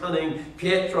spinner's cunning.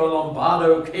 Pietro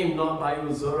Lombardo came not by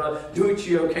usura,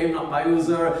 Duccio came not by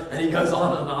usura, and he goes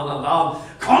on and on and on.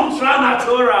 Contra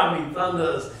natura, me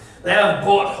thunders. They have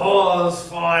bought whores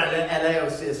for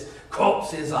Eleusis.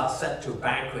 Corpses are set to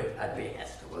banquet at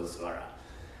behest of usura.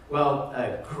 Well,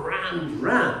 a grand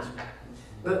rant.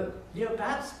 But you know,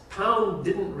 perhaps Pound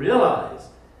didn't realize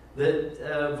that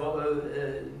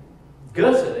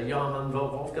Goethe, Johann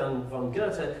Wolfgang von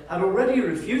Goethe, had already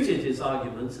refuted his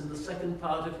arguments in the second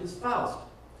part of his Faust.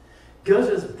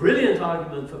 Goethe's brilliant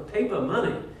argument for paper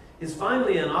money is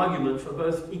finally an argument for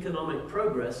both economic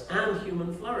progress and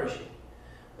human flourishing.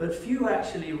 But few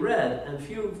actually read and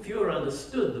fewer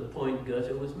understood the point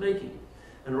Goethe was making.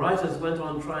 And writers went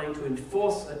on trying to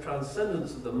enforce a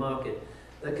transcendence of the market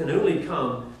that can only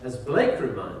come, as Blake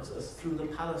reminds us, through the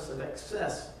palace of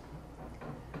excess.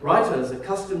 Writers,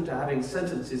 accustomed to having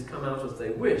sentences come out as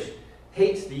they wish,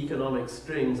 hate the economic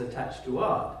strings attached to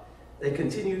art. They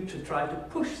continue to try to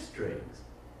push strings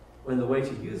when the way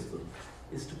to use them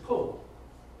is to pull.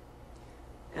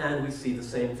 And we see the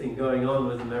same thing going on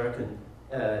with American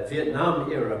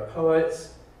Vietnam-era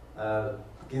poets,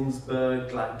 Ginsberg,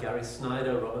 Gary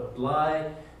Snyder, Robert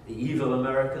Bly, the evil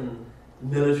American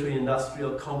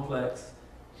military-industrial complex,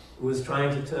 who was trying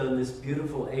to turn this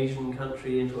beautiful Asian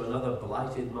country into another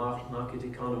blighted market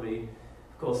economy.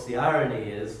 Of course, the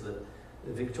irony is that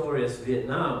the victorious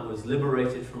Vietnam was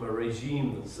liberated from a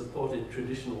regime that supported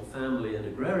traditional family and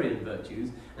agrarian virtues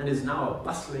and is now a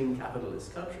bustling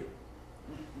capitalist country.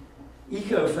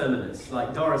 Eco-feminists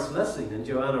like Doris Lessing and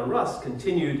Joanna Russ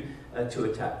continued to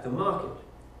attack the market.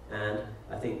 And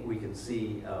I think we can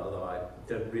see, although I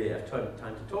don't really have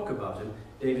time to talk about him,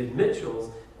 David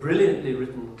Mitchell's brilliantly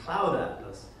written Cloud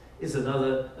Atlas is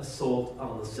another assault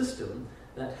on the system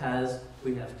that has,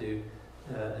 we have to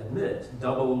admit,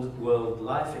 doubled world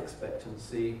life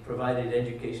expectancy, provided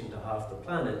education to half the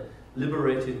planet,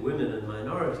 liberated women and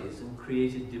minorities, and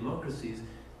created democracies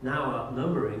now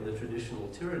outnumbering the traditional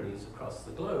tyrannies across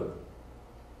the globe.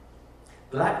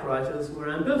 Black writers were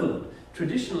ambivalent.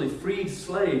 Traditionally freed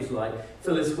slaves like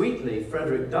Phyllis Wheatley,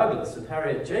 Frederick Douglass, and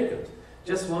Harriet Jacobs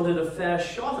just wanted a fair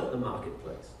shot at the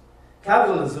marketplace.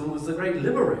 Capitalism was the great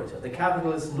liberator. The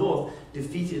capitalist North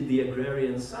defeated the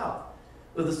agrarian South.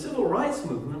 But the civil rights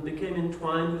movement became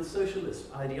entwined with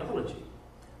socialist ideology.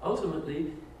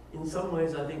 Ultimately, in some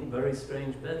ways, I think, very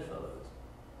strange bedfellows.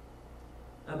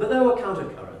 But there were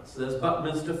countercurrents. There's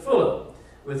Buckminster Fuller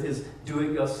with his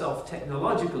do-it-yourself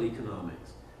technological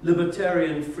economics.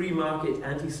 Libertarian, free market,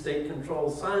 anti-state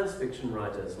control science fiction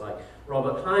writers like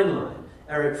Robert Heinlein,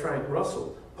 Eric Frank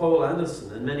Russell, Paul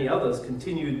Anderson, and many others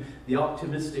continued the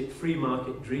optimistic free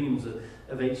market dreams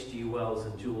of H.G. Wells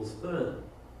and Jules Verne.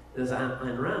 There's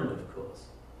Ayn Rand, of course.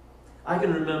 I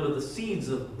can remember the seeds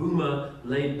of boomer,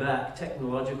 laid-back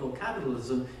technological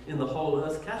capitalism in the Whole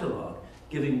Earth catalog,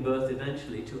 giving birth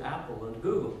eventually to Apple and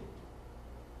Google.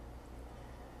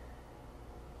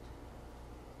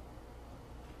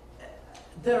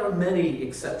 There are many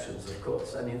exceptions, of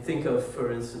course. I mean, think of,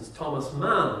 for instance, Thomas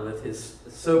Mann with his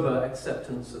sober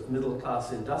acceptance of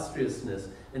middle-class industriousness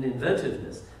and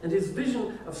inventiveness, and his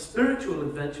vision of spiritual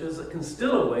adventures that can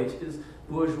still await his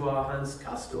bourgeois Hans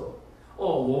Castor.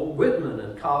 Or Walt Whitman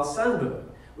and Carl Sandburg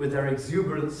with their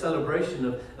exuberant celebration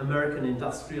of American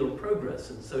industrial progress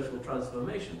and social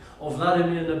transformation. Or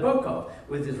Vladimir Nabokov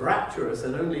with his rapturous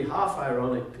and only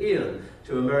half-ironic paean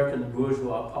to American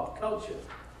bourgeois pop culture.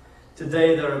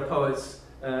 Today there are poets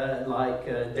like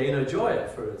Dana Gioia,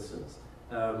 for instance,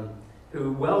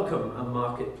 who welcome a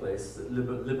marketplace that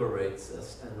liberates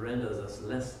us and renders us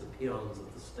less the peons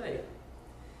of the state.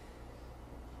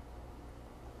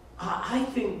 I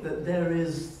think that there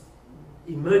is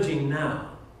emerging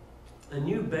now a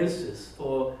new basis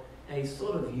for a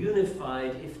sort of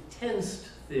unified, if tensed,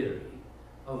 theory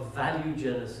of value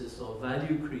genesis or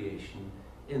value creation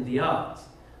in the arts.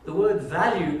 The word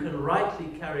value can rightly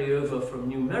carry over from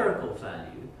numerical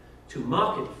value to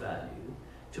market value,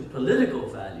 to political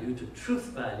value, to truth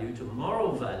value, to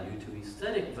moral value, to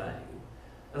aesthetic value,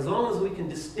 as long as we can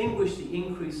distinguish the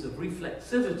increase of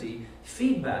reflexivity,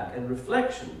 feedback, and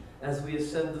reflection as we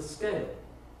ascend the scale.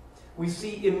 We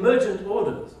see emergent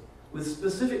orders with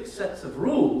specific sets of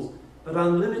rules, but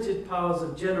unlimited powers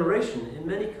of generation in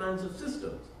many kinds of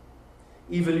systems.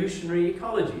 Evolutionary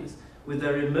ecologies with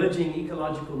their emerging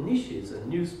ecological niches and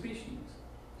new species.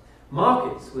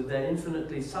 Markets with their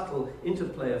infinitely subtle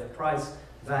interplay of price,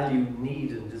 value,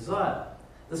 need, and desire.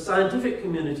 The scientific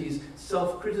community's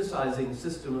self-criticizing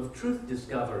system of truth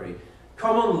discovery.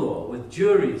 Common law with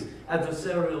juries,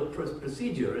 adversarial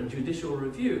procedure, and judicial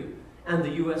review. And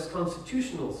the US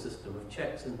constitutional system of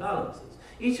checks and balances.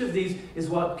 Each of these is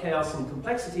what chaos and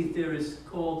complexity theorists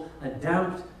call a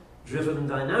damped, driven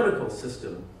dynamical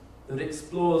system that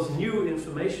explores new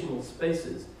informational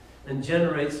spaces and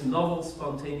generates novel,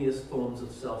 spontaneous forms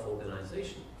of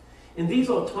self-organization. In these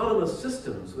autonomous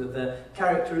systems, with their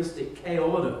characteristic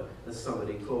K-order, as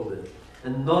somebody called it,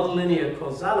 and nonlinear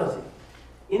causality,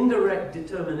 direct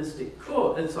deterministic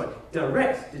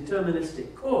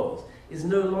cause is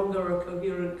no longer a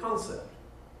coherent concept.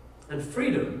 And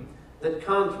freedom, that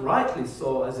Kant rightly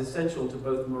saw as essential to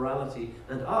both morality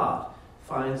and art,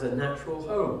 finds a natural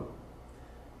home.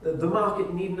 The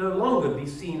market need no longer be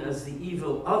seen as the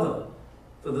evil other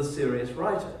for the serious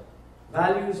writer.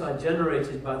 Values are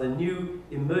generated by the new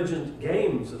emergent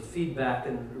games of feedback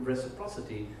and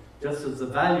reciprocity, just as the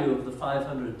value of the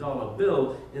 $500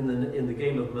 bill in the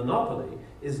game of Monopoly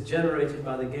is generated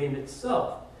by the game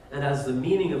itself, and as the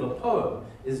meaning of a poem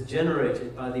is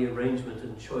generated by the arrangement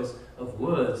and choice of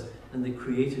words and the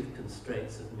creative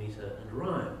constraints of meter and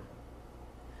rhyme.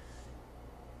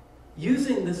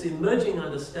 Using this emerging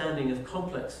understanding of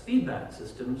complex feedback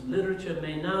systems, literature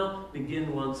may now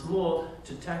begin once more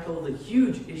to tackle the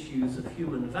huge issues of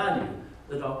human value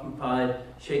that occupied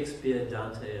Shakespeare,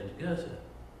 Dante, and Goethe.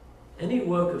 Any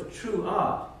work of true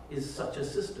art is such a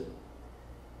system.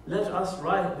 Let us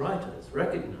writers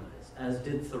recognize, as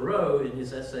did Thoreau in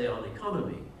his essay on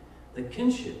economy, the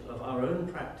kinship of our own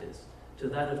practice to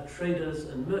that of traders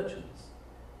and merchants,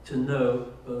 to know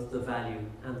both the value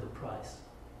and the price.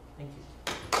 Thank you.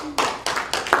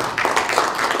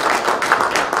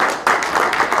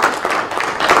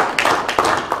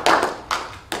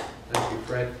 Thank you,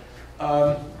 Fred.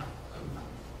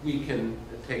 We can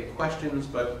take questions,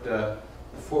 but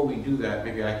before we do that,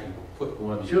 maybe I can put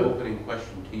one opening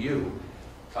question to you.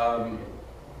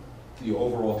 The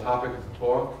overall topic of the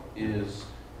talk is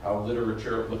how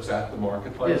literature looks at the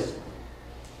marketplace. Yes.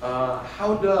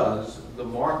 How does the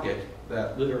market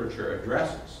that literature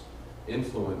addresses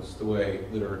influence the way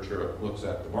literature looks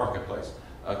at the marketplace?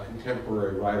 A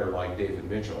contemporary writer like David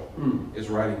Mitchell is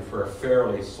writing for a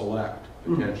fairly select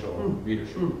potential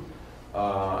readership.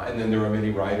 And then there are many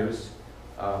writers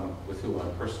with whom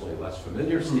I'm personally less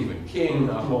familiar, Stephen King,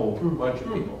 a whole bunch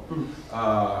of people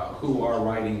who are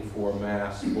writing for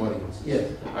mass audiences.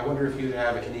 Yes. I wonder if you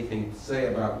have anything to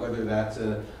say about whether that's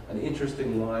an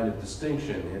interesting line of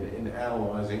distinction in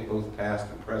analyzing both past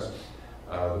and present,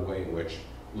 the way in which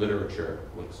literature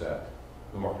looks at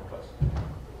the marketplace.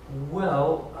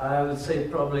 Well, I would say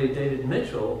probably David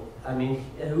Mitchell, I mean,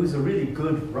 who's a really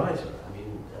good writer. I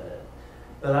mean,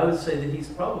 but I would say that he's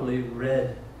probably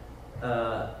read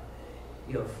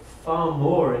far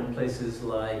more in places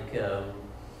like Ann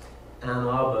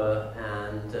Arbor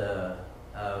and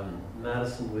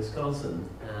Madison, Wisconsin,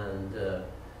 and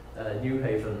New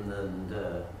Haven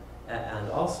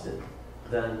and Austin,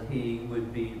 then he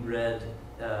would be read,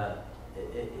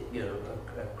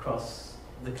 across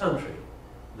the country.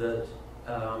 That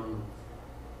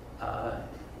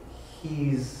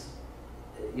he's,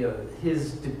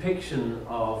 his depiction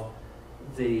of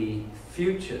the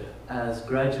future as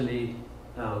gradually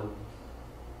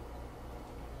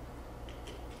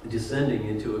descending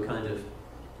into a kind of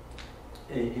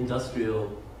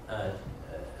industrial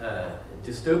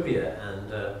dystopia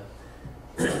and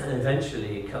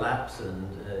eventually collapse and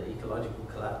ecological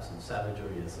collapse and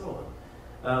savagery and so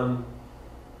on.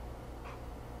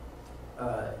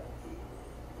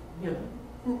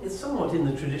 It's somewhat in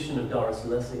the tradition of Doris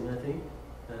Lessing, I think,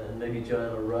 and maybe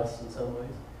Joanna Russ in some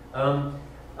ways.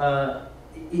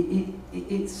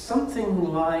 It's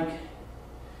something like,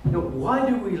 why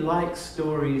do we like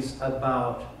stories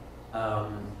about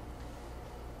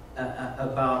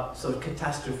sort of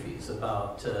catastrophes,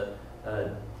 about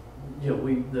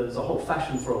there was a whole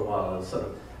fashion for a while of sort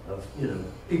of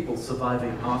people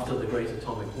surviving after the Great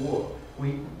Atomic War.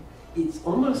 It's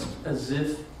almost as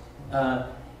if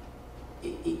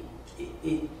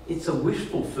it's a wish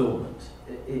fulfillment.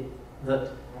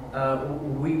 That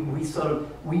we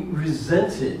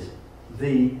resented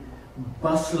the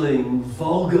bustling,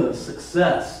 vulgar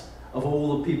success of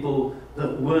all the people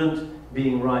that weren't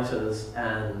being writers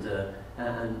and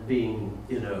being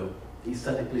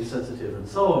aesthetically sensitive and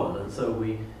so on. And so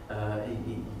we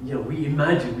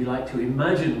like to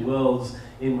imagine worlds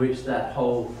in which that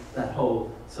whole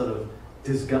sort of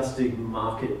disgusting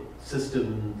market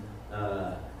system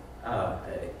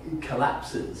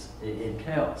collapses in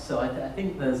chaos. So I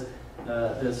think there's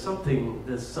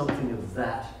something of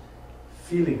that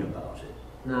feeling about it.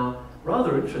 Now,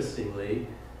 rather interestingly,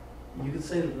 you could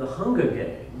say that the Hunger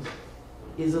Games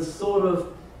is a sort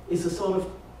of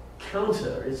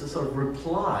counter, it's a sort of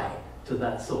reply to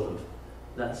that sort of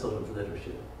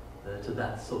literature, to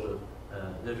that sort of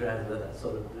literature and that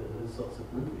sort of those sorts of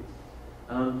movies.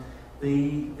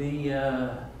 The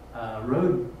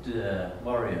Road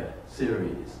Warrior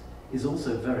series is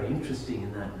also very interesting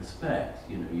in that respect.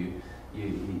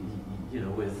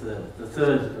 With the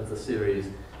third of the series,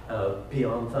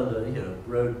 Beyond Thunder,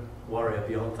 Road Warrior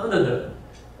Beyond Thunderdome,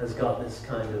 has got this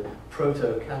kind of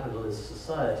proto-capitalist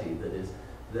society that is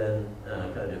then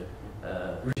kind of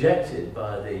rejected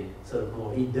by the sort of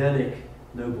more Edenic,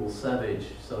 noble,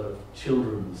 savage sort of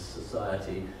children's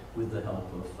society with the help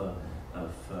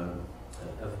of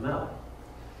Mel.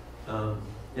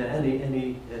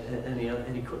 Any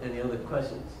other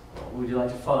questions? Would you like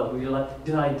to follow?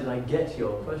 Did I get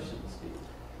your questions, Steve?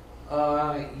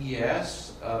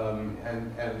 Yes,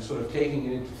 and sort of taking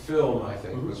it into film, I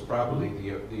think, was probably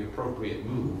the appropriate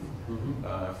move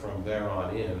from there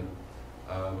on in.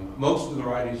 Most of the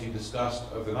writers you discussed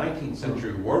of the 19th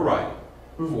century were writing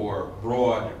for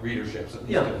broad readerships, at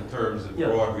least in terms that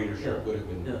broad readership would have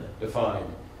been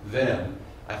defined then.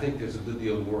 I think there's a good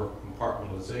deal more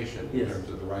compartmentalization in terms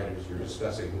of the writers you're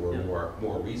discussing who are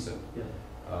more recent.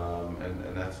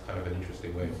 And that's kind of an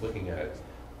interesting way of looking at it.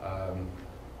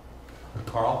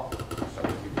 Carl? Start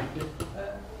with you. I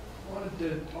wanted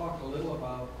to talk a little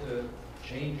about the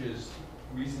changes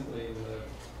recently in the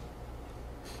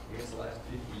last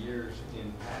 50 years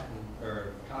in patent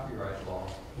or copyright law.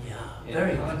 Yeah, and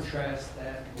very contrast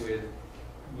that with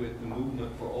the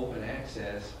movement for open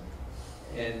access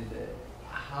and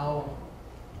how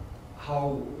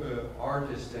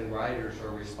artists and writers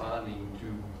are responding to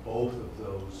both of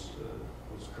those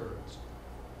currents.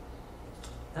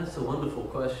 That's a wonderful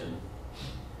question.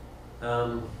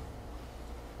 I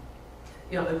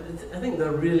think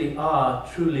there really are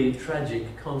truly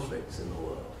tragic conflicts in the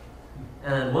world,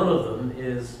 and one of them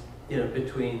is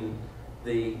between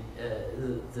the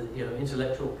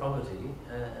intellectual property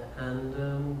and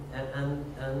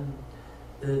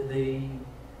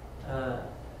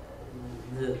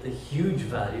the huge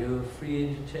value of free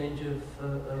interchange of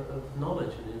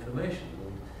knowledge and information.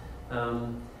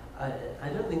 And, I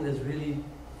don't think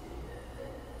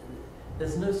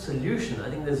there's no solution. I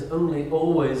think there's only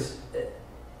always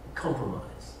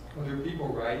compromise. Are there people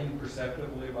writing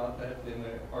perceptively about that in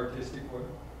an artistic way?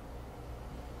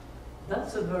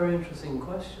 That's a very interesting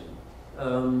question.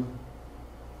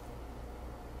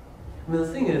 The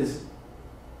thing is,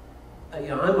 I'm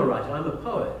a writer, I'm a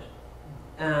poet,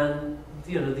 and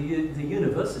the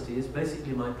university is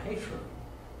basically my patron.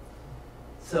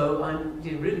 So I'm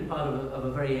really part of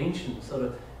a very ancient sort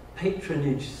of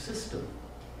patronage system.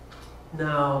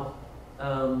 Now,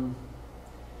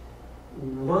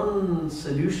 one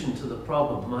solution to the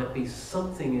problem might be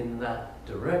something in that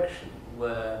direction,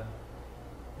 where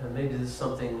maybe there's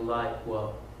something like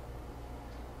what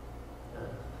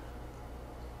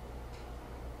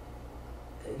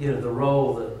the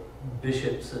role that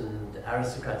bishops and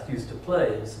aristocrats used to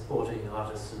play in supporting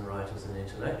artists and writers and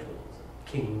intellectuals.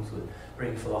 Kings would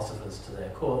bring philosophers to their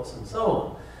courts and so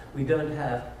on. We don't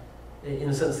have, in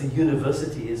a sense, the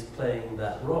university is playing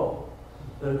that role.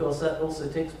 But of course that also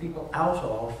takes people out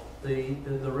of the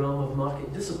realm of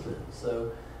market discipline.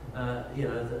 So,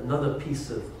 another piece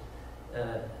of,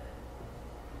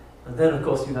 and then of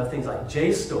course you have things like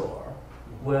JSTOR,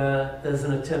 where there's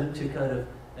an attempt to kind of,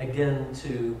 again,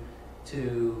 to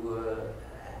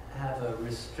have a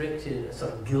restricted,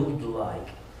 sort of guild-like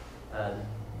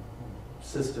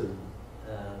system.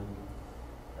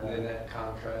 And then that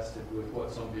contrasted with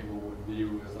what some people would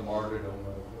view as the martyrdom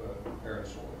of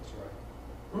Aristotle,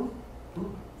 right?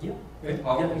 Yeah.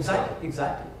 Oh, Yeah, exactly.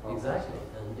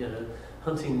 And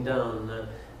hunting down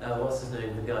what's his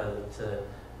name, the guy that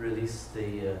released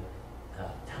the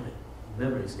damn it,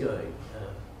 memory's going.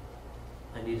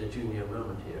 I need a junior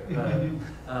moment here.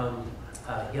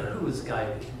 Who was the guy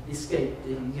who escaped?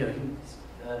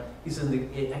 He's in the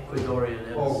Ecuadorian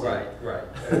embassy. Oh, right.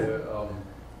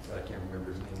 I can't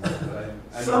remember his name.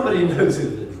 I Somebody knows who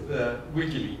it is.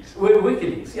 WikiLeaks.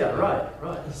 WikiLeaks, yeah, right.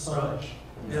 Assange.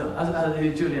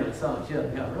 Yeah, Julian Assange,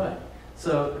 yeah, right.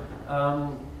 So,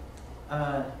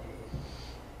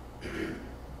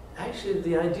 actually,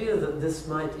 the idea that this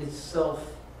might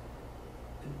itself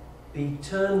be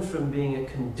turned from being a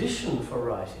condition for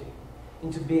writing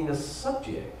into being a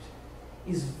subject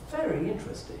is very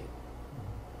interesting.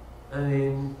 I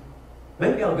mean,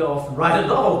 maybe I'll go off and write a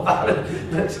novel about it,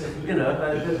 but,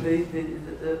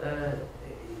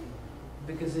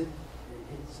 because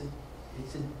it's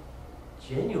a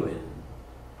genuine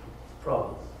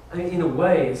problem. I mean, in a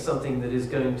way, it's something that is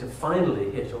going to finally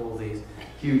hit all these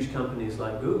huge companies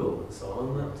like Google and so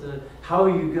on. That how are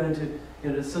you going to,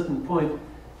 at a certain point,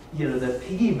 they're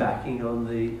piggybacking on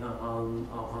the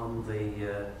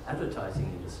advertising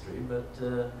industry, but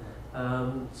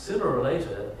sooner or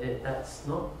later, that's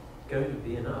not going to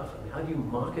be enough. I mean, how do you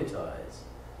marketize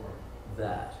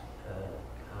that?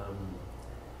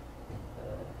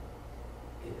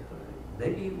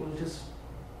 Maybe it will just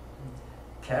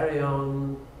carry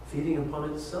on feeding upon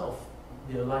itself,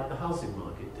 like the housing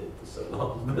market did for so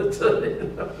long. But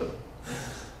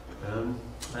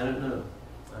I don't know.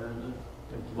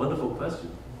 Wonderful question.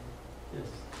 Yes.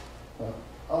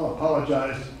 I'll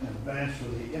apologize in advance for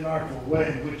the inartful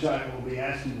way in which I will be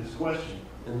asking this question.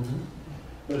 Mm-hmm.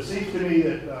 But it seems to me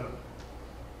that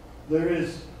there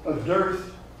is a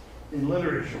dearth in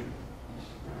literature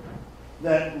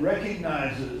that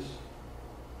recognizes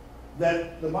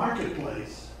that the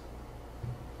marketplace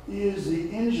is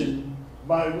the engine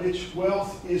by which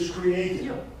wealth is created.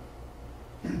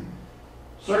 Yeah.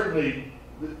 Certainly,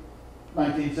 the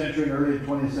 19th century and early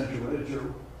 20th century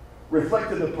literature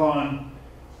reflected upon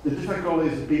the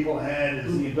difficulties that people had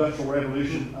as the Industrial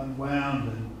Revolution unwound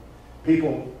and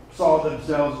people saw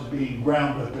themselves as being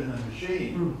ground up in a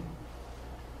machine.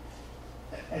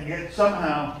 And yet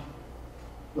somehow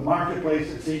the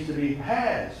marketplace, it seems to me,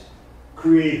 has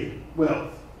created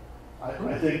wealth.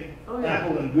 I think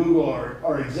Apple and Google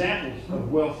are examples of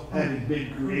wealth having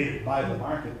been created by the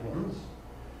marketplace.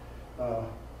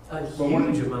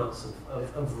 Huge amounts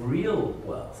of real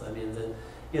wealth. I mean,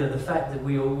 the fact that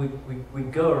we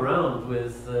go around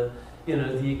with the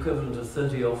equivalent of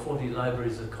 30 or 40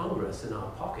 libraries of Congress in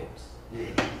our pockets.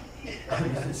 I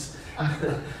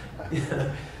mean,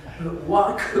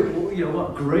 what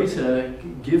greater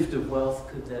gift of wealth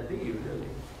could there be, really?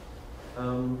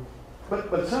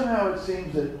 But somehow it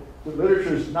seems that the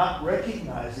literature is not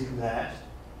recognizing that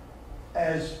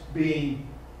as being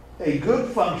a good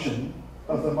function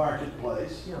of the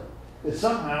marketplace. Yeah. It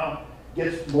somehow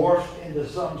gets morphed into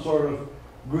some sort of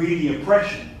greedy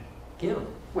oppression, Yeah.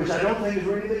 which I don't think is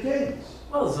really the case.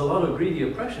 Well, there's a lot of greedy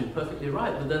oppression, perfectly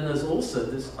right. But then there's also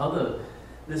this other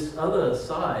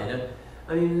side.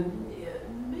 I mean,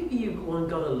 maybe one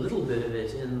got a little bit of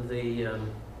it in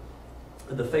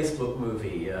the Facebook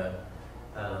movie.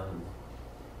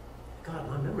 God,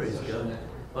 my memory's Social going.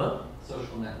 Network. What?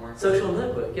 Social Network. Social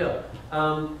Network, yeah.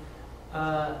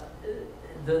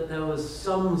 There was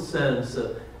some sense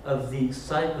of the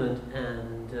excitement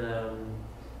and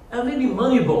maybe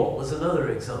Moneyball was another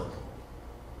example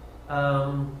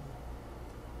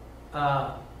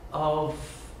of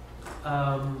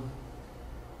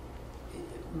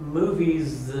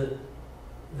movies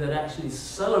that actually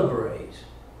celebrate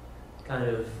kind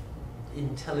of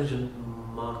intelligent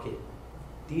market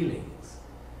dealings.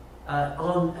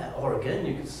 Or again,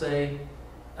 you could say,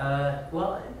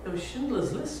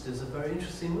 Schindler's List is a very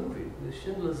interesting movie. The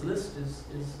Schindler's List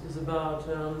is about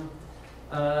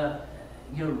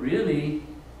really,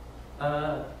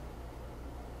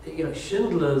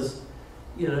 Schindler's,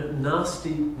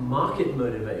 nasty market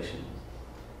motivation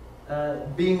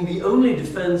being the only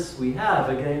defense we have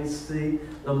against the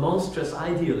monstrous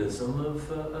idealism of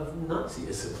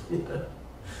Nazism.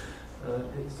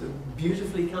 It's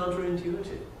beautifully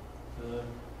counterintuitive.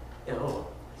 I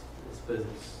suppose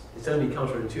it's only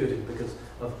counterintuitive because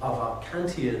of our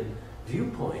Kantian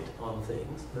viewpoint on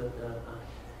things, but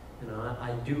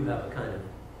I do have a kind of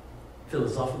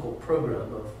philosophical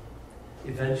program of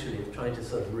eventually of trying to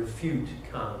sort of refute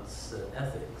Kant's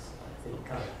ethics. I think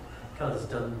Kant has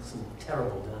done some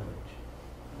terrible damage.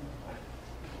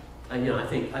 And I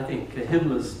think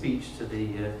Himmler's speech to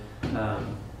the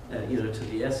to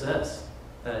the SS,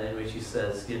 in which he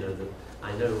says, that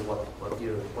I know what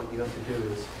you have to do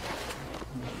is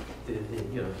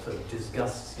sort of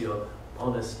disgusts your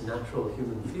honest, natural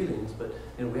human feelings, but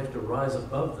we have to rise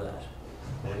above that.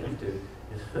 We have to.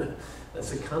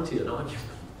 That's a Kantian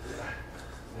argument.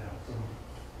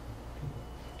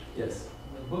 Yes.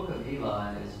 The Book of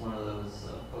Eli is one of those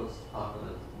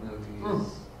post-apocalyptic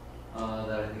movies that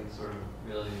I think sort of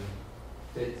really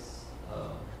fits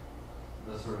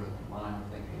the sort of line of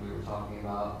thinking we were talking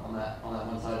about on that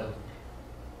one side of,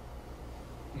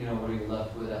 what are you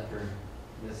left with after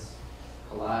this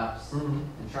collapse,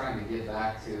 and trying to get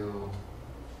back to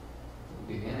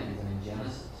the beginnings,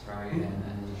 Genesis, right, and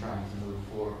then trying to move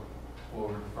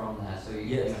forward from that. So you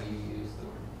use the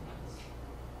word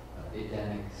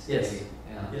Edenic state,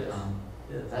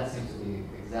 that seems to be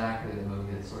exactly the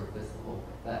movie that sort of fits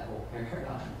that whole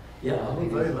paradigm. Yeah, I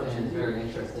think very much. it's very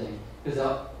interesting because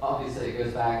obviously it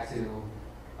goes back to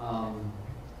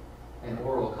an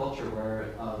oral culture where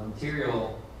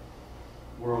material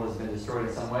world has been destroyed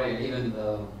in some way, and even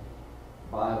the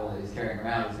Bible that he's carrying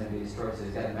around is going to be destroyed. So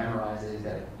he's got to memorize it, he's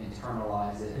got to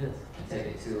internalize it, and take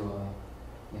it to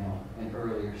an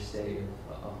earlier state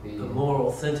of being. The more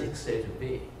authentic state of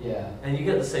being. Yeah. And you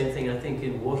get the same thing, I think,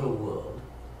 in Waterworld,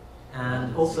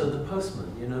 and also The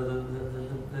Postman.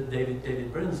 The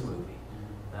David Brin's movie.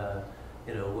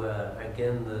 Where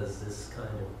again there's this kind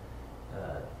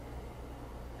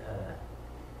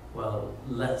of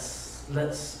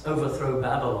let's overthrow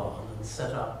Babylon and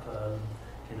set up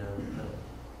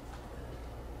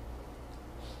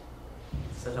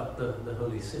set up the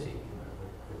holy city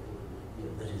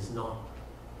that is not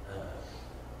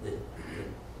that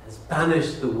has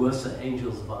banished the worser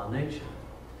angels of our nature.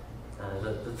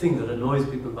 The thing that annoys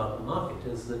people about the market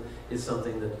is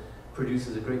something that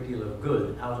produces a great deal of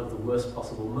good out of the worst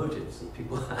possible motives that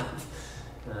people have.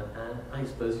 And I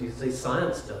suppose you could say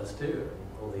science does too.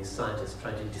 All these scientists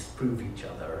trying to disprove each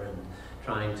other and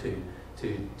trying to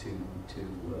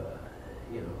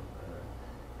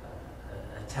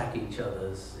attack each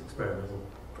other's experimental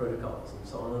protocols and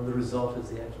so on. And the result is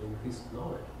the actual increased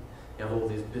knowledge. You have all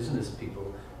these business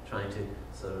people trying to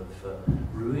sort of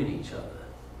ruin each other.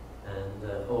 And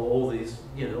all these,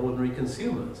 ordinary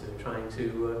consumers who are trying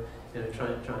to,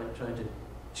 trying to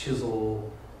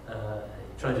chisel,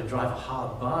 trying to drive a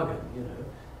hard bargain,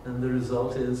 and the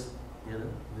result is,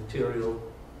 material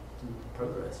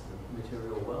progress,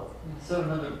 material wealth. So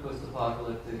another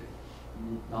post-apocalyptic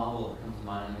novel that comes to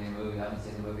mind, a movie, I haven't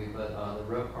seen the movie, but the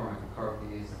Cormac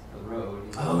McCarthy's The Road.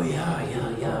 Oh yeah.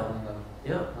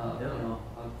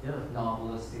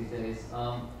 Novelists these days.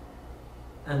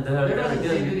 And there doesn't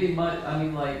seem to be much,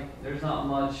 there's not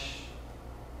much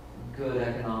good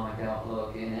economic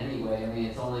outlook in any way.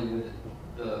 It's only with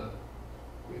the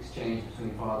exchange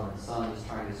between father and son just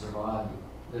trying to survive.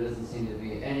 There doesn't seem to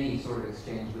be any sort of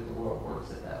exchange with the world works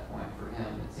at that point for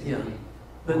him. It seems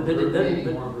to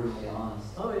be more brutally honest.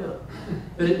 Oh yeah,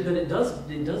 but it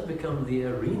does become the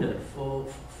arena for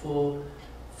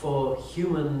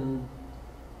human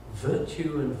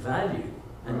virtue and value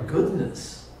and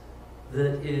goodness.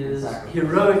 That is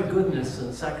heroic goodness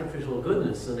and sacrificial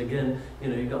goodness. And again,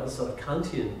 you've got the sort of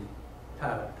Kantian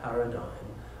paradigm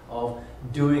of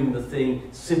doing the thing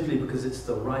simply because it's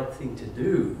the right thing to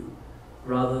do,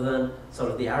 rather than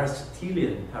sort of the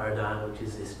Aristotelian paradigm, which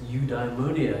is this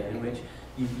eudaimonia, in which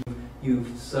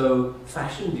you've so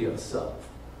fashioned yourself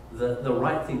that the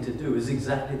right thing to do is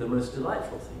exactly the most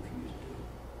delightful thing for you to do.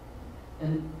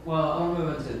 And, well, I'll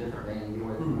move into a different vein, get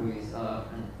away from movies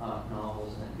and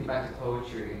novels, and get back to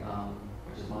poetry,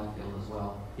 which is my field as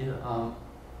well. Yeah.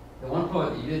 The one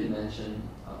poet that you didn't mention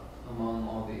among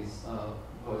all these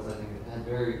poets, I think, that had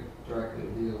very directly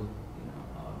to do,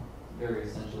 very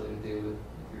essentially to do with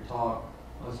your talk,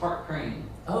 was Hart Crane.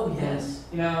 Oh, yes.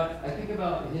 And, I think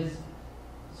about his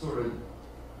sort of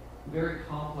very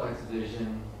complex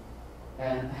vision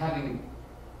and having,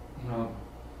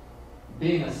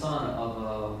 being a son of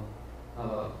a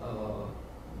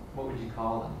what would you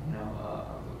call him? You know, a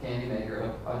candy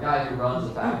maker, a guy who runs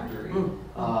a factory,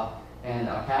 and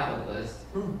a capitalist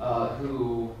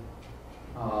who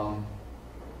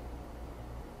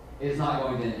is not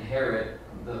going to inherit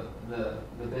the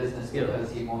business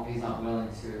because he's not willing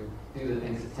to do the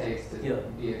things it takes to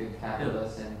be a good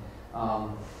capitalist, and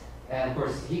of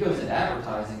course he goes into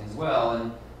advertising as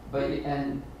well, but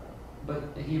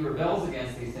he rebels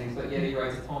against these things, but yet he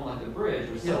writes a poem like The Bridge,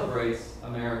 which celebrates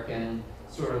American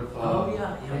sort of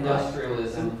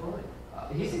industrialism.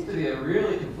 He seems to be a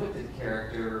really conflicted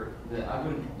character that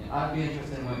I'd be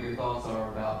interested in what your thoughts are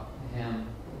about him,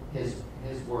 his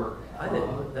work. I think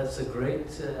that's a great.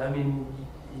 I mean,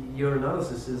 your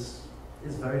analysis is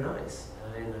very nice.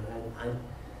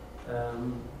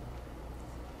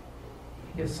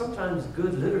 Sometimes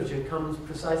good literature comes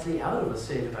precisely out of a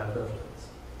state of ambivalence.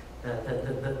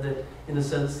 That, in a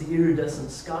sense, the iridescent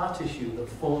scar tissue that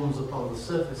forms upon the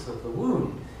surface of the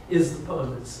wound is the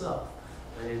poem itself.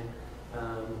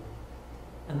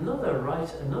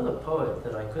 Another poet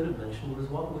that I could have mentioned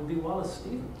would be Wallace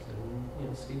Stevens.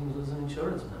 And, Stevens was an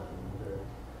insurance man.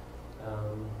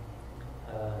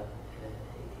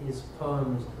 His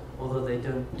poems, although they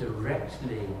don't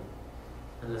directly,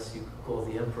 unless you could call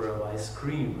The Emperor of Ice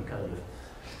Cream a kind of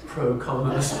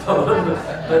pro-communist poem,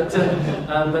 but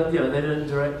they don't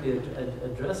directly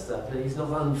address that. But he's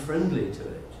not unfriendly to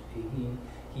it.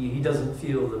 He doesn't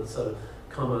feel that sort of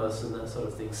commerce and that sort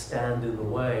of thing stand in the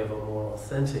way of a more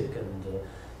authentic and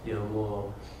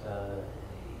more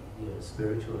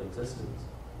spiritual existence.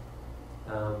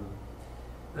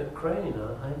 But Crane,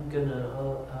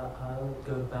 I'll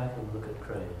go back and look at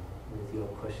Crane with your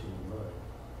question in mind.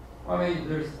 Well, I mean,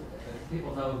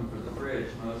 people know him for The Bridge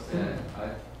mostly.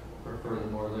 I prefer the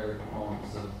more lyric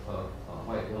poems of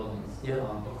White Buildings. Yeah.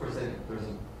 Of course, there's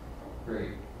a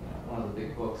great, one of the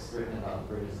big books written about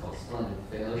The Bridge is called Splendid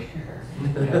Failure.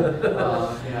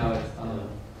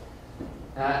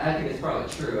 I think it's probably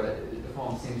true. The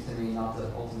poem seems to me not to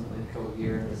ultimately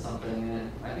cohere into something, and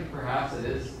I think perhaps it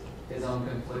is his own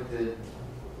conflicted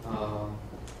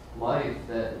life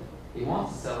that he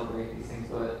wants to celebrate these things,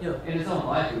 but in his own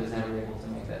life he was never able to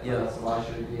make that play out, so why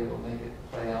should he be able to make it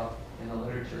play out in the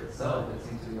literature itself? It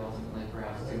seems to be ultimately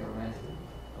perhaps too romantic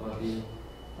of a view,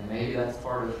 and maybe that's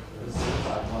part of the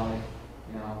suicide why,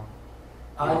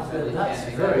 that's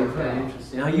very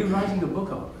interesting. Are you writing a book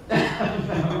on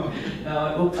it?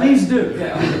 No. Well, please do.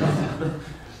 Yeah.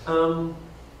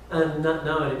 And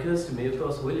now it occurs to me, of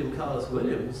course, William Carlos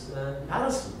Williams,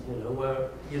 Addison, where,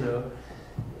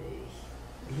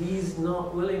 he's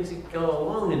not willing to go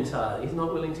along entirely. He's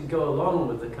not willing to go along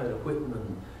with the kind of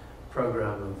Whitman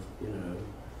program of,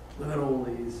 look at all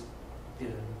these,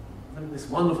 look at this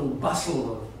wonderful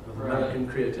bustle of American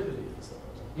creativity and so on.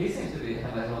 He seems to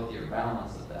have a healthier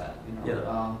balance of that,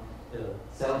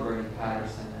 celebrating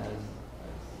Patterson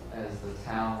as the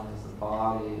town, as the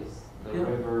body, as the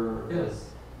river,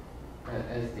 as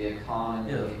the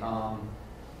economy,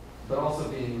 but also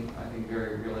being, I think,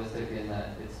 very realistic in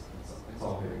that it's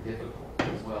all very difficult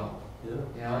as well.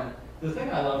 And the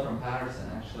thing I love from Patterson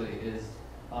actually is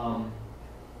one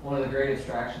of the great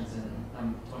abstractions in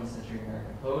 20th century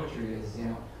American poetry is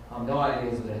no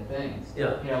ideas within things.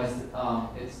 It's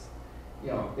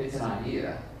an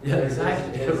idea. Yeah,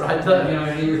 exactly. It's right there.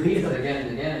 And he repeats it again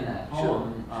and again in that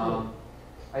poem.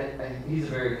 He's a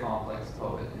very complex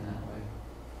poet in that way.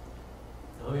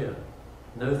 Oh yeah,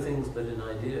 no things but in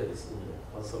ideas,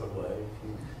 a sort of way. If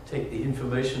you take the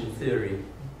information theory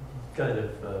kind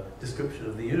of description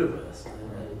of the universe,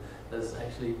 that's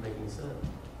actually making sense.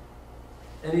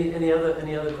 Any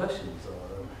other questions?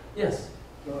 Or, yes.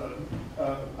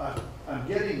 I'm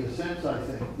getting the sense, I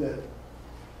think, that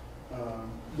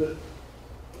the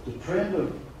trend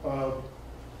of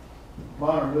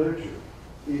modern literature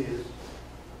is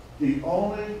the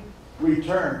only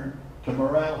return to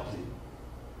morality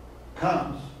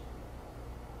comes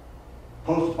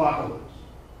post-apocalypse.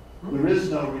 There is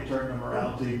no return to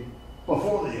morality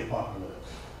before the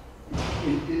apocalypse.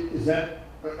 Is that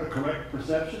a correct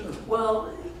perception?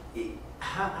 Well,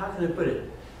 how can I put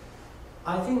it?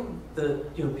 I think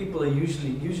that people are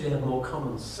usually have more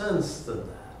common sense than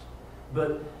that.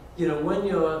 But when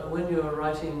you're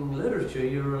writing literature,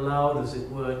 you're allowed, as it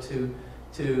were, to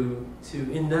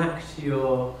enact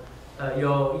your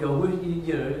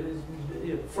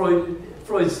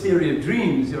Freud's theory of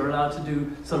dreams. You're allowed to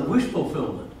do some wish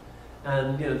fulfillment,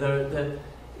 and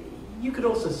you could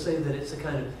also say that it's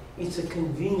a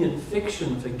convenient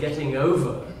fiction for getting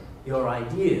over your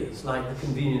ideas, like the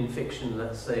convenient fiction,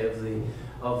 let's say, of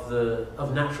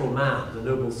of natural man, the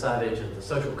noble savage and the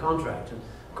social contract. And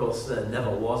of course, there never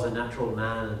was a natural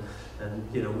man,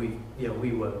 and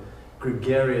we were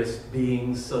gregarious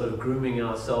beings, sort of grooming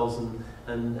ourselves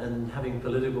and having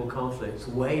political conflicts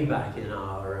way back in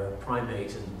our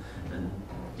primate and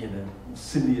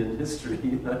simian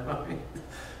history.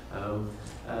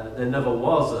 There never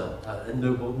was a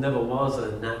noble, never was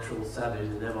a natural savage,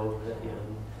 and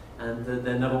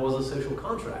there never was a social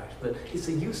contract. But it's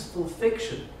a useful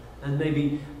fiction, and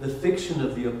maybe the fiction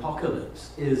of the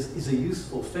apocalypse is a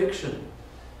useful fiction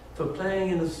for playing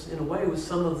in a way with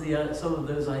some of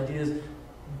those ideas,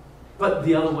 but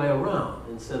the other way around.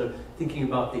 Instead of thinking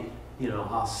about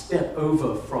our step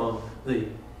over from the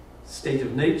state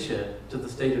of nature to the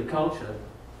state of culture,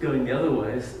 going the other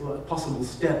way is a possible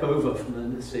step over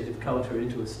from the state of culture back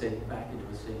into a state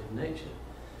of nature.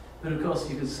 But of course,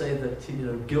 you could say that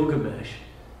Gilgamesh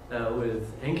with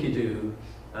Enkidu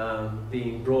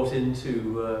being brought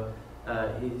into,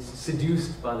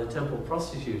 seduced by the temple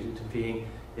prostitute into being,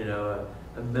 a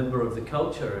member of the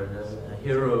culture and a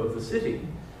hero of the city,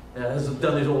 has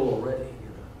done it all already,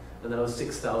 and that was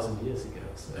 6,000 years ago.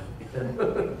 So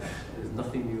there's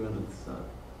nothing new under the sun.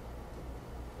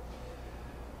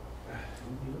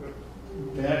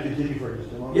 May I continue for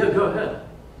just a moment? Yeah, go ahead.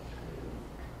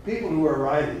 People who are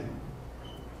writing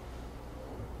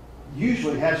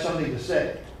usually have something to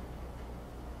say.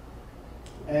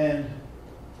 And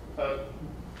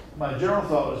my general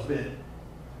thought has been,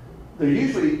 they're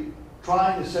usually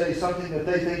trying to say something that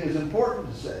they think is important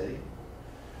to say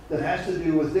that has to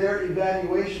do with their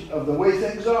evaluation of the way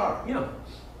things are. Yeah.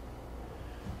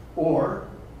 Or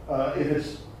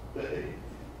if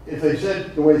they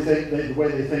said the way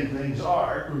they think things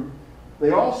are,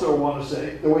 they also want to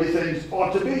say the way things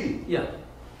ought to be. Yeah.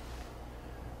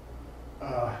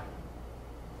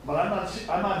 But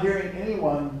I'm not hearing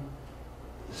anyone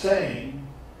saying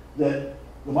that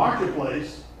the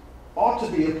marketplace ought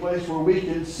to be a place where we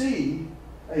can see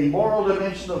a moral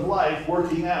dimension of life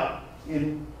working out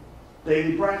in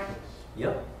daily practice.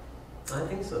 Yep, I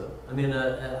think so. I mean,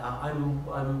 I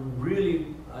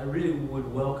really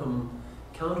would welcome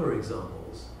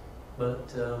counterexamples,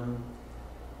 but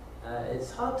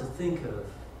it's hard to think of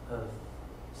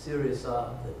serious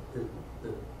art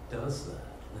that does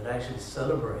that actually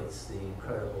celebrates the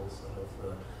incredible sort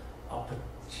of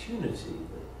opportunity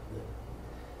that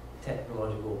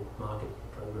technological market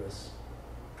progress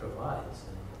provides.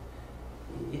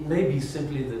 And it may be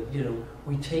simply that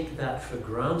we take that for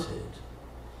granted,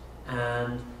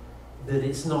 and that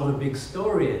it's not a big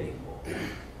story anymore.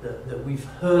 That we've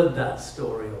heard that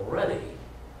story already.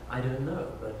 I don't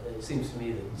know, but it seems to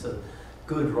me that sort of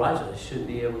good writers should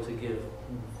be able to give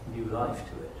new life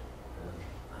to it.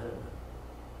 I don't know.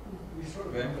 We sort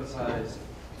of emphasize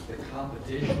the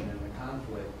competition and the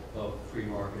conflict of free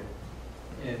market,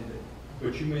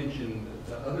 but you mentioned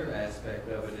the other aspect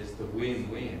of it is the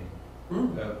win-win.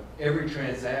 Every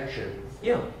transaction,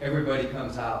 everybody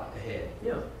comes out ahead.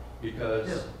 Yeah.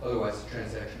 Because otherwise the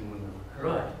transaction wouldn't have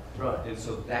occurred. Right. And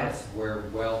so that's where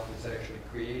wealth is actually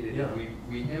created. Yeah. And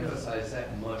we emphasize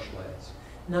that much less.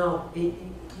 Now,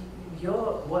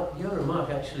 your remark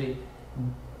actually,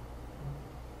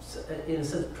 in a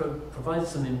sense, provides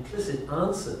some implicit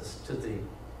answers to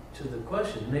the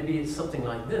question. Maybe it's something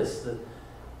like this: that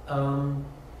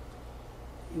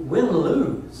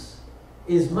win-lose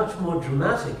is much more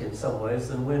dramatic in some ways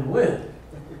than win-win.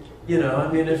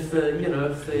 I mean, if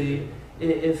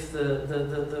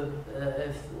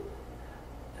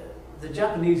the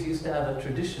Japanese used to have a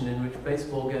tradition in which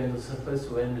baseball games were supposed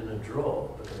to end in a draw,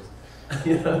 because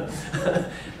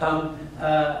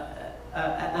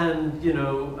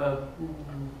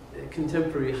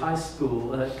contemporary high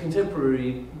school,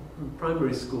 contemporary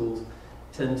primary schools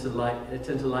tend to like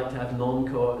to have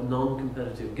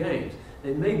non-competitive games.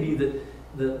 It may be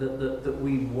that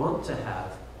we want to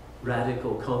have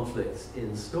radical conflicts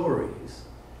in stories,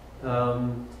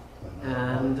 and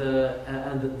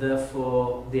that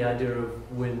therefore the idea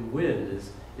of win-win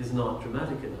is not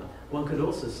dramatic enough. One could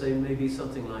also say maybe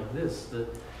something like this: that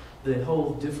the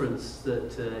whole difference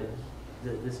that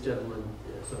this gentleman,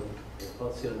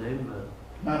 what's your name?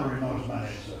 Mallory Miller's my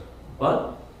name, sir.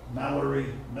 What?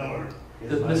 Mallory Miller.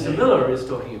 That Mr. Miller is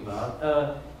talking about,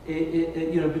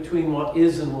 between what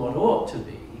is and what ought to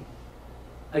be.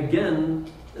 Again,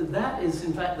 that is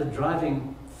in fact the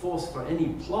driving force for any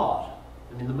plot.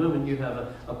 I mean, the moment you have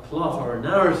a plot or a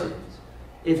narrative,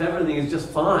 if everything is just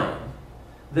fine,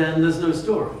 then there's no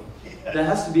story. There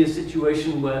has to be a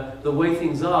situation where the way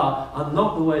things are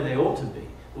not the way they ought to be.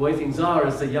 The way things are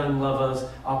is the young lovers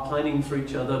are pining for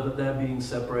each other, but they're being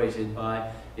separated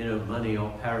by money or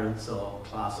parents or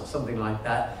class or something like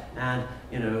that, and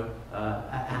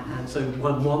and so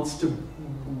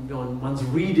one's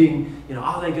reading,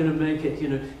 are they going to make it,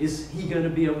 is he going to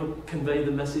be able to convey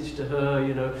the message to her,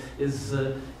 is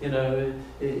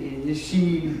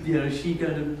she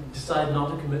going to decide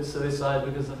not to commit suicide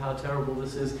because of how terrible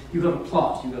this is? You've got a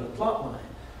plot line.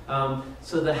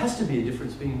 So there has to be a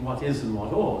difference between what is and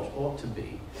what ought to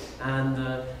be.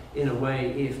 And in a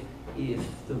way,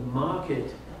 if the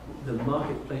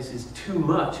marketplace is too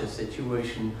much a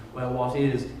situation where what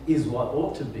is what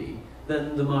ought to be,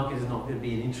 then the market is not going to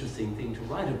be an interesting thing to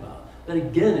write about. But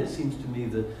again, it seems to me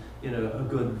that a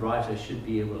good writer should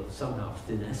be able to somehow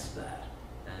finesse that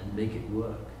and make it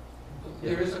work.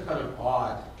 There is a kind of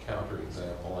odd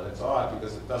counterexample, and it's odd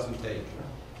because it doesn't take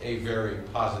a very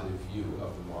positive view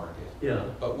of the market. Yeah.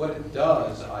 But what it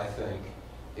does, I think,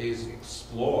 is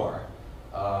explore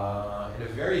in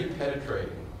a very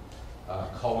penetrating,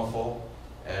 colorful,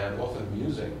 and often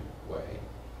amusing way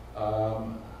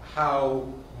how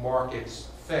markets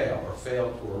fail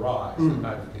to arise, the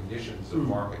kind of conditions of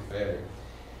market failure.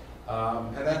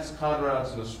 And that's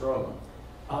Conrad's Nostromo.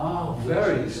 Oh,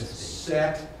 very which is interesting.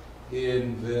 set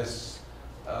in this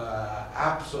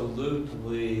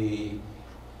absolutely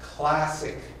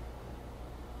classic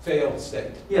failed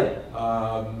state,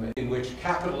 in which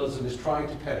capitalism is trying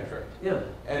to penetrate,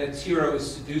 and its hero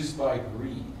is seduced by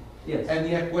greed. Yes. And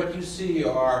yet what you see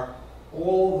are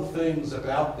all the things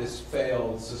about this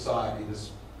failed society,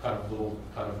 this kind of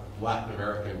Latin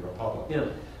American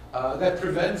republic, that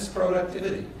prevents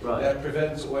productivity, that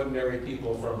prevents ordinary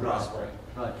people from prospering.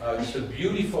 Just a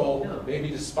beautiful, maybe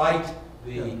despite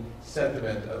the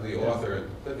sentiment of the author,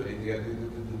 the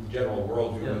general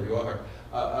worldview of the author,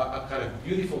 a kind of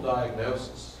beautiful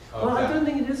diagnosis of Well, that. I don't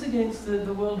think it is against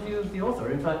the worldview of the author.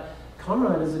 In fact,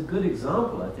 Conrad is a good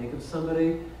example, I think, of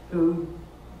somebody who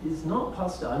is not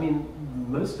hostile. I mean,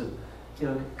 most of,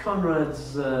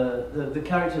 Conrad's, the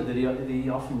character that he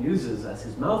often uses as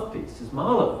his mouthpiece is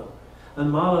Marlowe.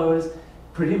 And Marlowe is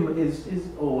is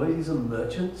always a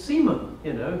merchant seaman.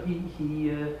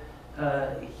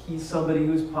 He's somebody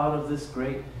who's part of this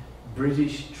great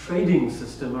British trading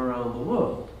system around the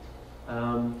world.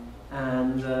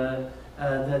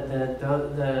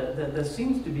 There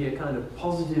seems to be a kind of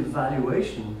positive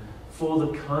valuation for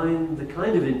the kind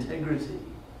of integrity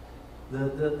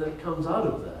that comes out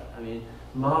of that. I mean,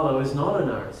 Marlowe is not an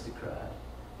aristocrat.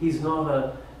 He's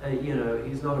not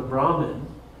he's not a Brahmin.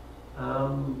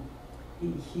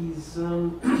 He's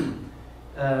an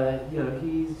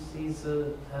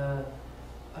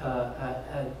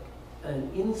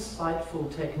insightful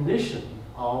technician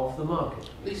of the market.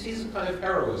 At least he's a kind of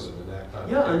heroism in that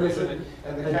kind of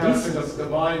and the character of the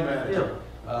mine manager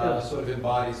sort of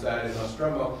embodies that in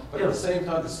Nostromo, but at the same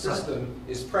time the system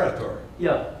is predatory.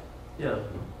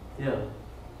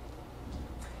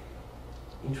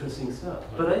 Interesting stuff.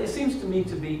 But it seems to me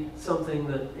to be something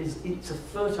that it's a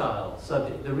fertile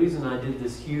subject. The reason I did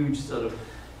this huge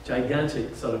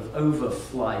gigantic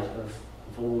overflight of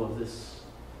all of this,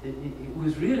 it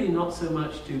was really not so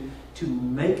much to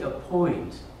make a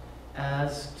point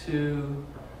as to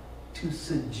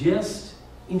suggest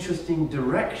interesting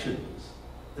directions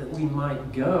that we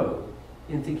might go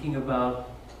in thinking about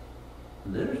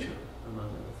literature, among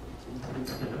other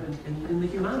things, in the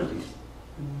humanities,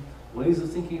 ways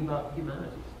of thinking about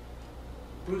humanities.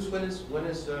 Bruce, when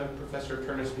is Professor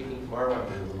Turner speaking tomorrow? I'm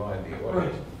going to remind the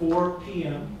audience. 4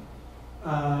 p.m.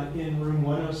 In room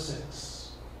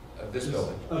 106. Of this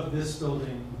building. Of this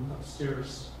building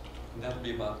upstairs. And that would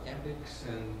be about epics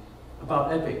and...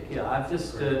 About epic, I've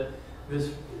just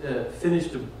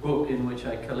finished a book in which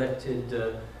I collected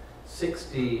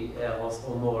 60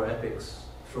 or more epics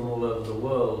from all over the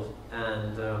world,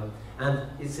 and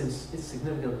it's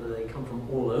significant that they come from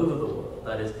all over the world.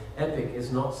 That is, epic is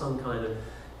not some kind of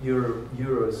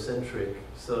Eurocentric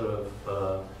sort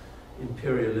of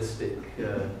imperialistic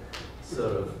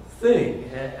sort of thing.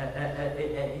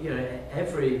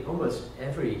 Almost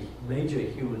every major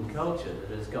human culture that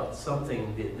has got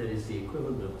something that is the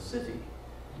equivalent of a city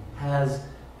has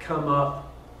come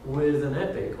up with an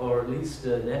epic, or at least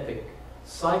an epic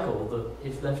cycle that,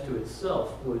 if left to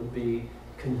itself, would be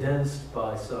condensed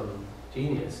by some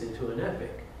genius into an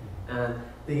epic. And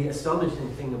the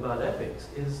astonishing thing about epics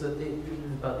is that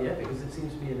it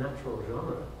seems to be a natural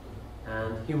genre.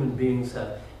 And human beings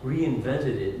have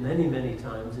reinvented it many, many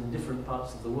times in different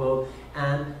parts of the world,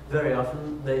 and very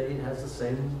often it has the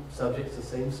same subjects, the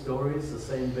same stories, the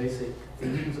same basic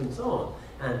themes, and so on.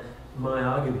 And my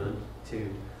argument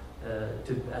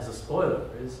as a spoiler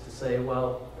is to say,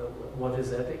 well, what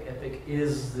is epic? Epic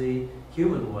is the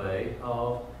human way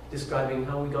of describing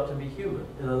how we got to be human.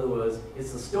 In other words,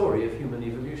 it's the story of human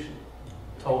evolution,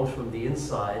 told from the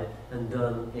inside and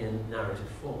done in narrative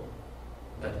form.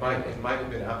 It might have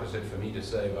been opposite for me to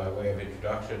say, by way of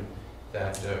introduction,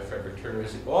 that Frederick Turner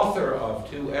is the author of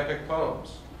 2 epic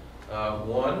poems.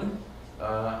 One,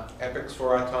 Epics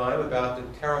for Our Time, about the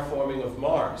terraforming of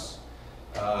Mars.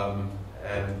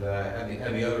 And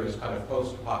the other is kind of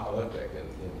post-apocalyptic.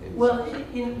 Well,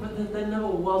 but there never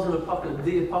was an apocalypse.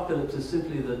 The apocalypse is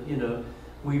simply that, you know,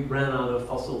 we ran out of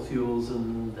fossil fuels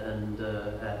and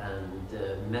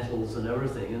metals and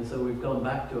everything, and so we've gone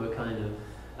back to a kind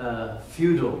of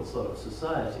feudal sort of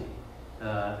society.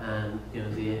 And you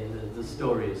know, the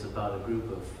story is about a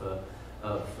group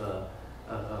of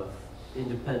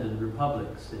independent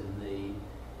republics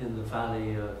in the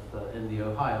valley of in the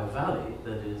Ohio Valley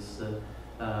that is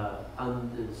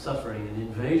suffering an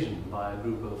invasion by a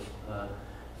group of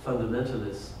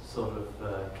fundamentalist sort of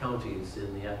counties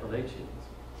in the Appalachians.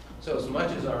 So as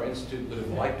much as our institute would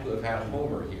have liked to have had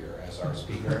Homer here as our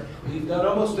speaker, we've done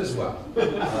almost as well.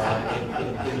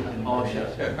 Oh, sure.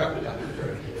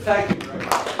 Thank you very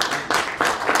much.